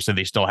yes, obviously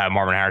they still have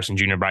Marvin Harrison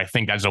Jr., but I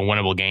think that's a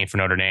winnable game for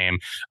Notre Dame.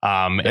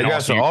 Ohio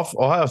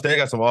State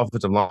got some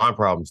offensive line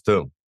problems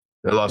too.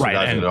 They lost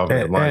right. And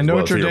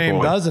Notre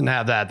Dame doesn't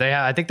have that.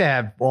 I think they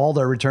have all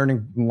their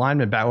returning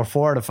linemen back. Or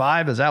 4 out of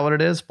 5. Is that what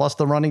it is? Plus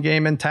the running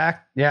game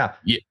intact. Yeah.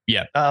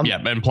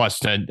 And plus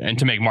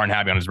to make Martin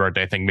happy on his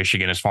birthday, I think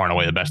Michigan is far and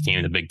away the best team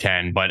in the Big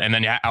Ten. But and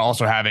then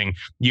also having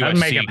USC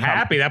make him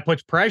happy. That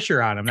puts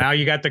pressure on him. Now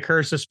you got the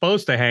curse of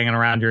Sposta hanging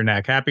around your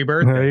neck. Happy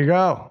birthday. There you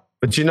go.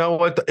 But you know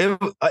what?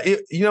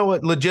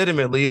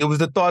 Legitimately, it was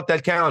the thought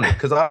that counted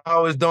because I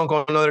always dunk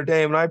on Notre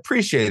Dame, and I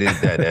appreciated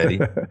that, Eddie.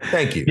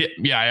 Thank you.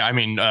 Yeah, I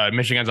mean,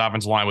 Michigan's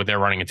offensive line with their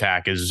running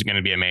attack is going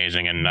to be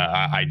amazing, and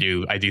I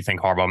do think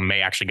Harbaugh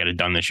may actually get it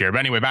done this year. But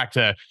anyway, back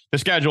to the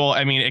schedule.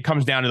 I mean, it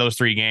comes down to those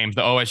 3 games: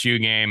 the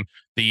OSU game,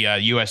 the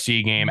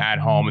USC game at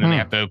home, and then they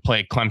have to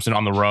play Clemson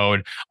on the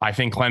road. I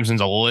think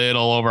Clemson's a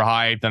little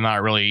overhyped. They're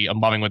not really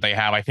loving what they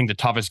have. I think the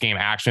toughest game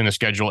actually in the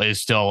schedule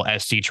is still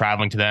SC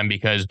traveling to them,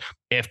 because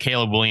if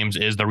Caleb Williams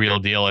is the real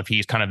deal, if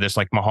he's kind of this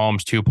like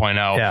Mahomes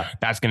 2.0,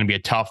 that's going to be a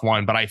tough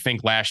one. But I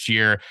think last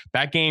year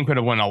that game could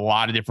have went a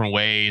lot of different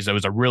ways. It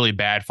was a really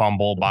bad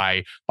fumble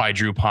by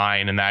Drew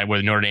Pine, and that where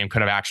Notre Dame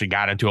could have actually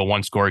got into a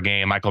 1-score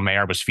game. Michael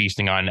Mayer was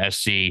feasting on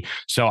SC.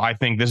 So I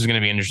think this is going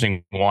to be an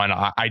interesting one.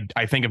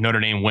 I think if Notre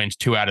Dame wins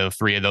 2 out of the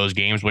 3 of those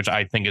games, which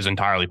I think is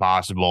entirely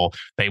possible,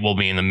 they will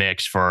be in the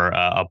mix for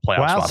a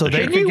playoff spot. So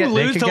they could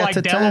lose to like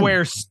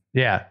Delaware.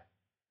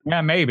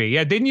 Yeah, maybe.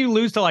 Yeah, didn't you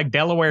lose to like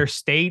Delaware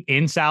State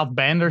in South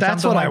Bend or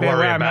That's something what like I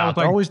worry that? about.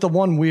 Always the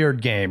one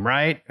weird game,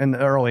 right? And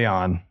early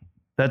on.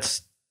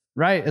 That's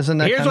right. Isn't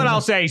that? Here's what I'll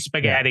say,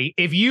 Spaghetti.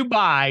 Yeah. If you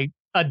buy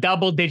a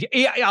double digit,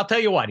 I'll tell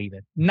you what,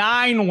 even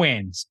 9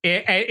 wins,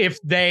 if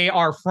they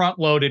are front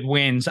loaded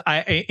wins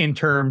in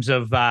terms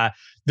of the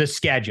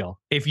schedule.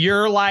 If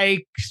you're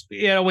like,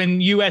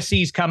 when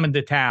USC's coming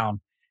to town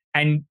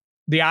and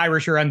the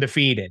Irish are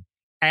undefeated,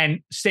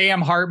 and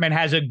Sam Hartman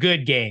has a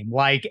good game,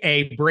 like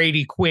a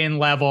Brady Quinn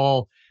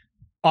level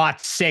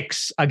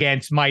 6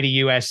 against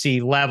mighty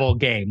USC level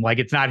game. Like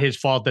it's not his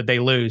fault that they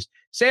lose.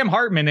 Sam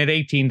Hartman at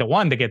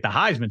 18-1 to get the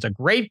Heisman's a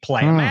great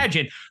play.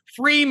 Imagine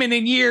Freeman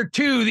in year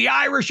 2. The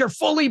Irish are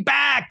fully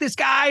back. This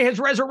guy has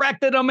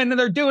resurrected them, and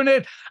they're doing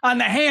it on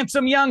the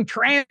handsome young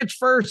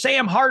transfer,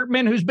 Sam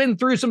Hartman, who's been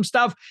through some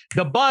stuff.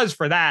 The buzz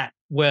for that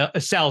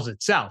sells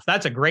itself.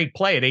 That's a great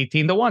play at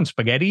 18-1.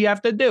 Spaghetti, you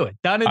have to do it.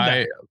 Done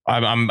and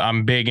done.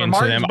 I'm big for into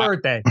Martin's them.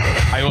 Birthday.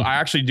 I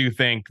actually do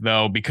think,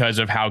 though, because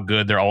of how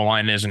good their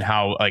O-line is and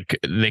how like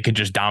they could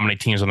just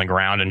dominate teams on the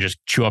ground and just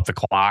chew up the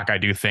clock, I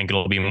do think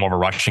it'll be more of a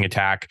rushing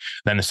attack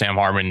than the Sam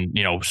Hartman,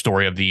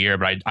 story of the year.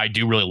 But I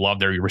do really love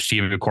their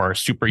receiving core.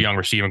 Super young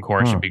receiving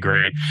core should be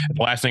great.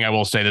 The last thing I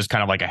will say, this is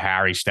kind of like a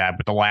Harry stat,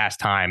 but the last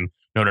time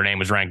Notre Dame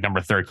was ranked number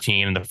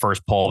 13 in the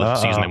first poll of the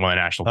season they won a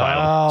national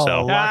title.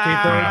 So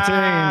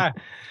lucky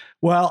 13.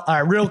 Well, all right,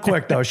 real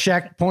quick though,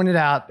 Sheck pointed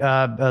out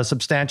a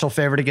substantial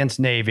favorite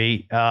against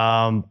Navy.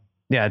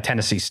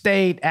 Tennessee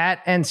State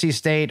at NC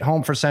State,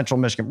 home for Central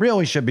Michigan.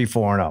 Really should be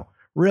 4-0.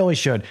 Really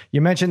should. You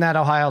mentioned that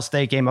Ohio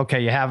State game.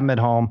 Okay, you have them at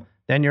home.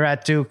 Then you're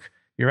at Duke.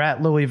 You're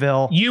at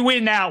Louisville. You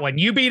win that one.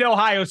 You beat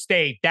Ohio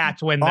State.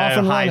 That's when the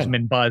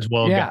Heisman buzz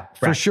will go. Yeah,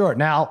 for sure.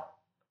 Now,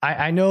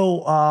 I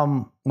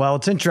know,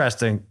 it's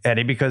interesting,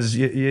 Eddie, because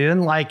you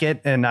didn't like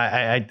it, and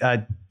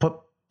I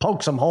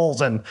poke some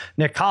holes in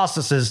Nick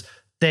Costas's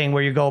thing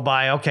where you go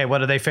by, okay,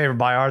 what are they favored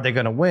by? Are they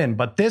going to win?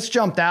 But this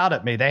jumped out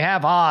at me. They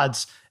have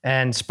odds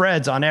and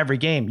spreads on every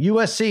game.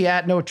 USC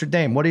at Notre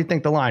Dame. What do you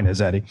think the line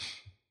is, Eddie?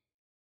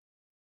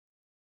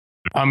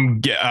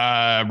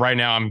 Right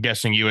now, I'm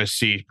guessing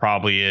USC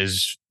probably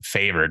is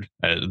favored.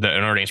 The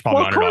Notre Dame's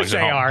probably underdogs. Of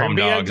course they are. Home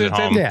dogs at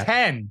home.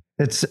 10.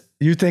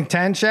 You think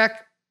 10, Sheck?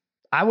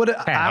 I would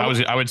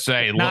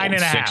say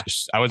 9.5.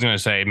 6. I was going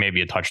to say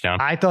maybe a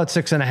touchdown. I thought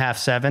 6.5,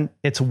 7.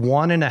 It's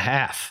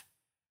 1.5.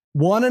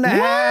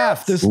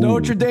 1.5. This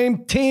Notre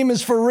Dame team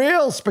is for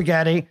real,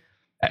 Spaghetti.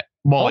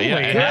 Well,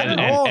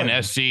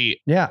 and SC,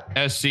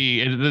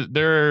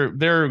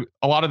 they're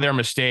a lot of their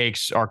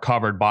mistakes are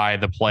covered by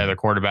the play of their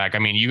quarterback. I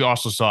mean, you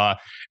also saw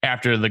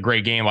after the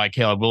great game by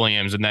Caleb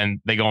Williams, and then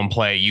they go and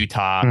play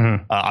Utah,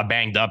 a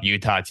banged up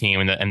Utah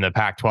team in the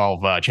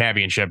Pac-12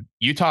 championship.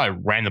 Utah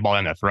ran the ball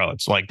in their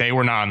throats. Like they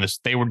were not on this.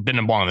 Didn't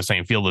belong on the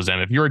same field as them.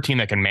 If you're a team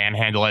that can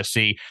manhandle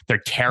SC,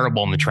 they're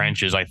terrible in the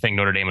trenches. I think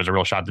Notre Dame has a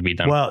real shot to beat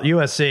them. Well,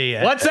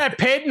 USC. What's that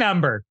Pitt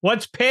number?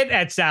 What's Pitt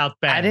at South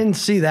Bend? I didn't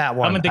see that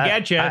one. Coming to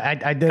get you.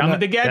 I didn't. Coming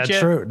to get you. That's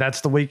true.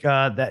 That's the week.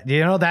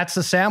 That's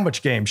the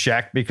sandwich game,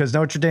 Sheck, because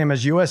Notre Dame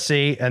has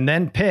USC and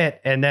then Pitt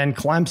and then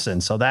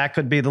Clemson. So that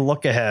could be the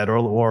look ahead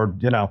or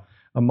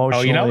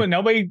emotionally. Oh,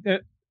 nobody.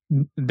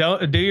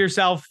 Don't do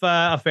yourself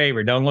a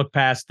favor. Don't look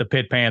past the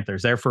Pitt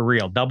Panthers. They're for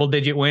real.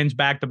 Double-digit wins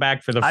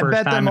back-to-back for the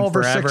first time in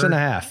forever. I bet them over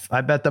 6.5.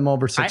 I bet them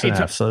over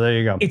 6.5. So there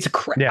you go. It's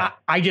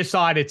I just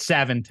saw it at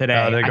 7 today.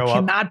 I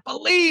cannot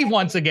believe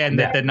once again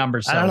that the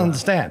numbers. I don't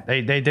understand.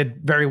 They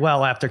did very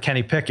well after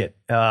Kenny Pickett,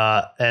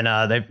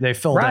 and they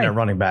filled in a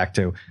running back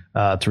to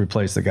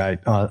replace the guy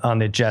on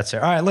the Jets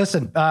there. All right,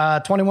 listen.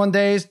 21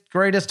 days,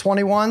 greatest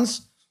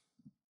 21s.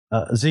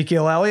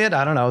 Ezekiel Elliott.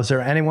 I don't know. Is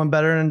there anyone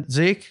better than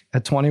Zeke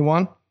at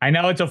 21? I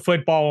know it's a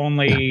football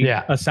only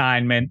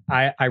assignment.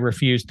 I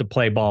refuse to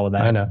play ball with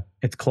that. I know.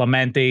 It's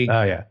Clemente.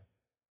 Oh yeah.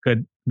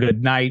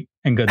 Good night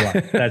and good luck.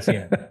 That's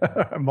it.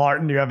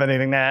 Martin, do you have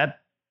anything to add?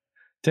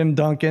 Tim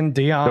Duncan,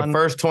 Dion. The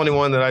first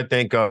 21 that I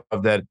think of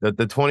that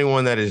the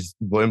 21 that is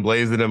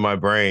emblazoned in my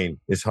brain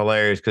is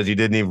hilarious because he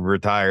didn't even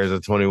retire as a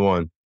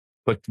 21.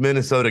 But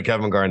Minnesota,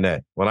 Kevin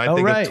Garnett. When I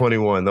think of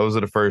 21, those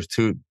are the first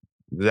two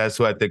That's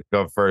who I think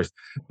of first.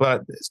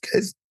 But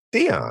it's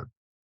Deion.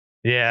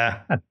 Yeah.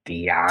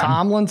 Deion.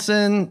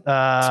 Tomlinson.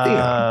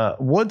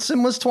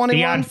 Woodson was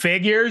 21.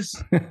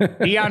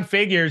 Deion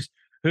Figures,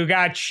 who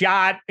got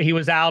shot. He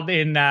was out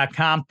in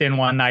Compton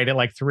one night at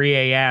like 3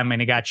 a.m.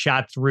 and he got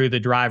shot through the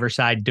driver's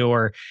side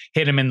door,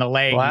 hit him in the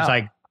leg. Wow. He's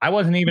like, I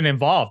wasn't even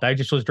involved. I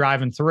just was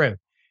driving through.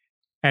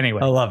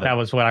 Anyway, I love it. That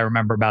was what I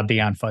remember about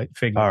Deion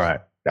Figures. All right.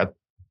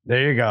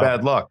 There you go.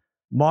 Bad luck.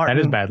 Martin,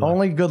 that is bad luck.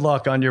 Only good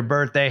luck on your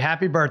birthday.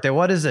 Happy birthday.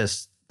 What is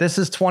this? This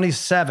is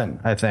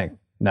 27, I think.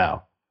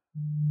 No.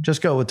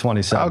 Just go with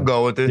 27. I'll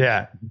go with it.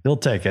 Yeah, he'll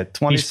take it.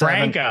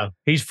 27.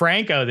 He's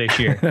Franco this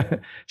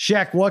year.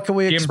 Sheck, what can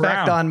we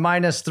expect on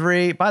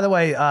 -3? By the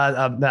way,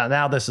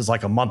 now this is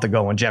like a month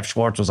ago when Jeff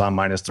Schwartz was on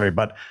 -3,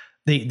 but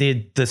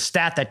the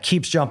stat that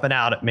keeps jumping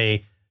out at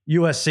me,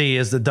 USC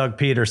is the Doug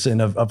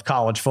Peterson of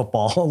college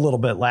football a little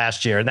bit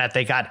last year, and that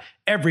they got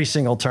every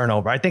single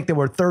turnover. I think there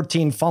were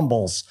 13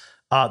 fumbles.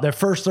 Their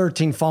first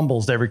 13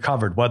 fumbles they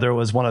recovered, whether it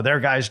was one of their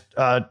guys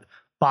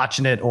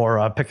botching it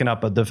or picking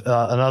up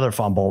another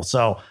fumble.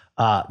 So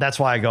that's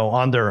why I go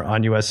under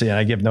on USC, and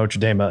I give Notre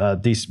Dame a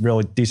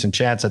really decent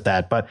chance at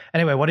that. But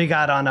anyway, what do you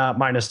got on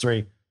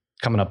 -3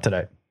 coming up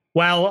today?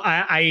 Well,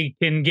 I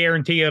can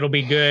guarantee it'll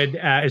be good.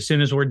 As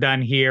soon as we're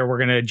done here, we're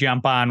going to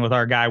jump on with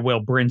our guy,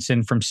 Will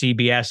Brinson from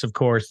CBS, of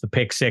course, the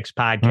Pick Six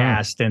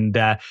podcast. And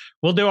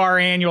we'll do our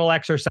annual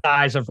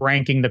exercise of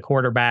ranking the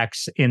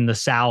quarterbacks in the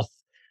South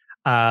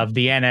of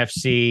the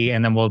NFC.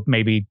 And then we'll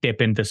maybe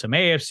dip into some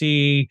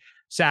AFC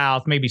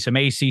South, maybe some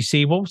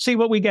ACC. We'll see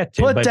what we get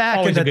to. Put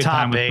Dak in the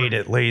top 8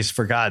 at least,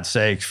 for God's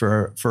sakes,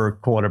 for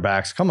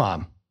quarterbacks. Come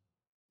on.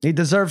 He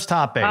deserves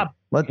top 8.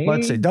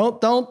 Let's see.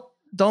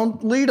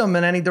 Don't lead him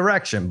in any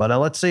direction, but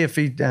let's see if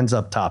he ends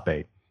up top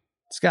 8.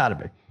 It's got to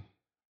be.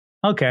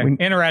 Okay,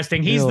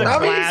 interesting. He's the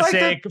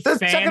classic he's like the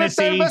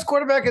fantasy best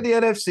quarterback in the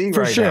NFC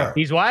for right sure. now.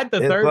 He's what, the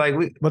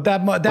third? But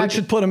that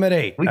should put him at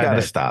 8. We got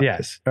to stop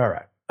this. All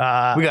right.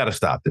 We got to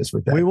stop this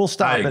with that. We will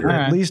stop it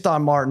at least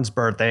on Martin's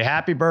birthday.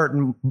 Happy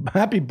Martin.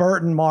 Happy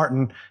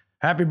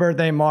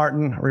birthday,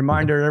 Martin.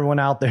 Reminder to everyone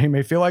out there, you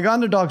may feel like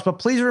underdogs, but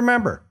please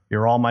remember,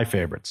 you're all my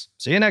favorites.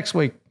 See you next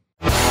week.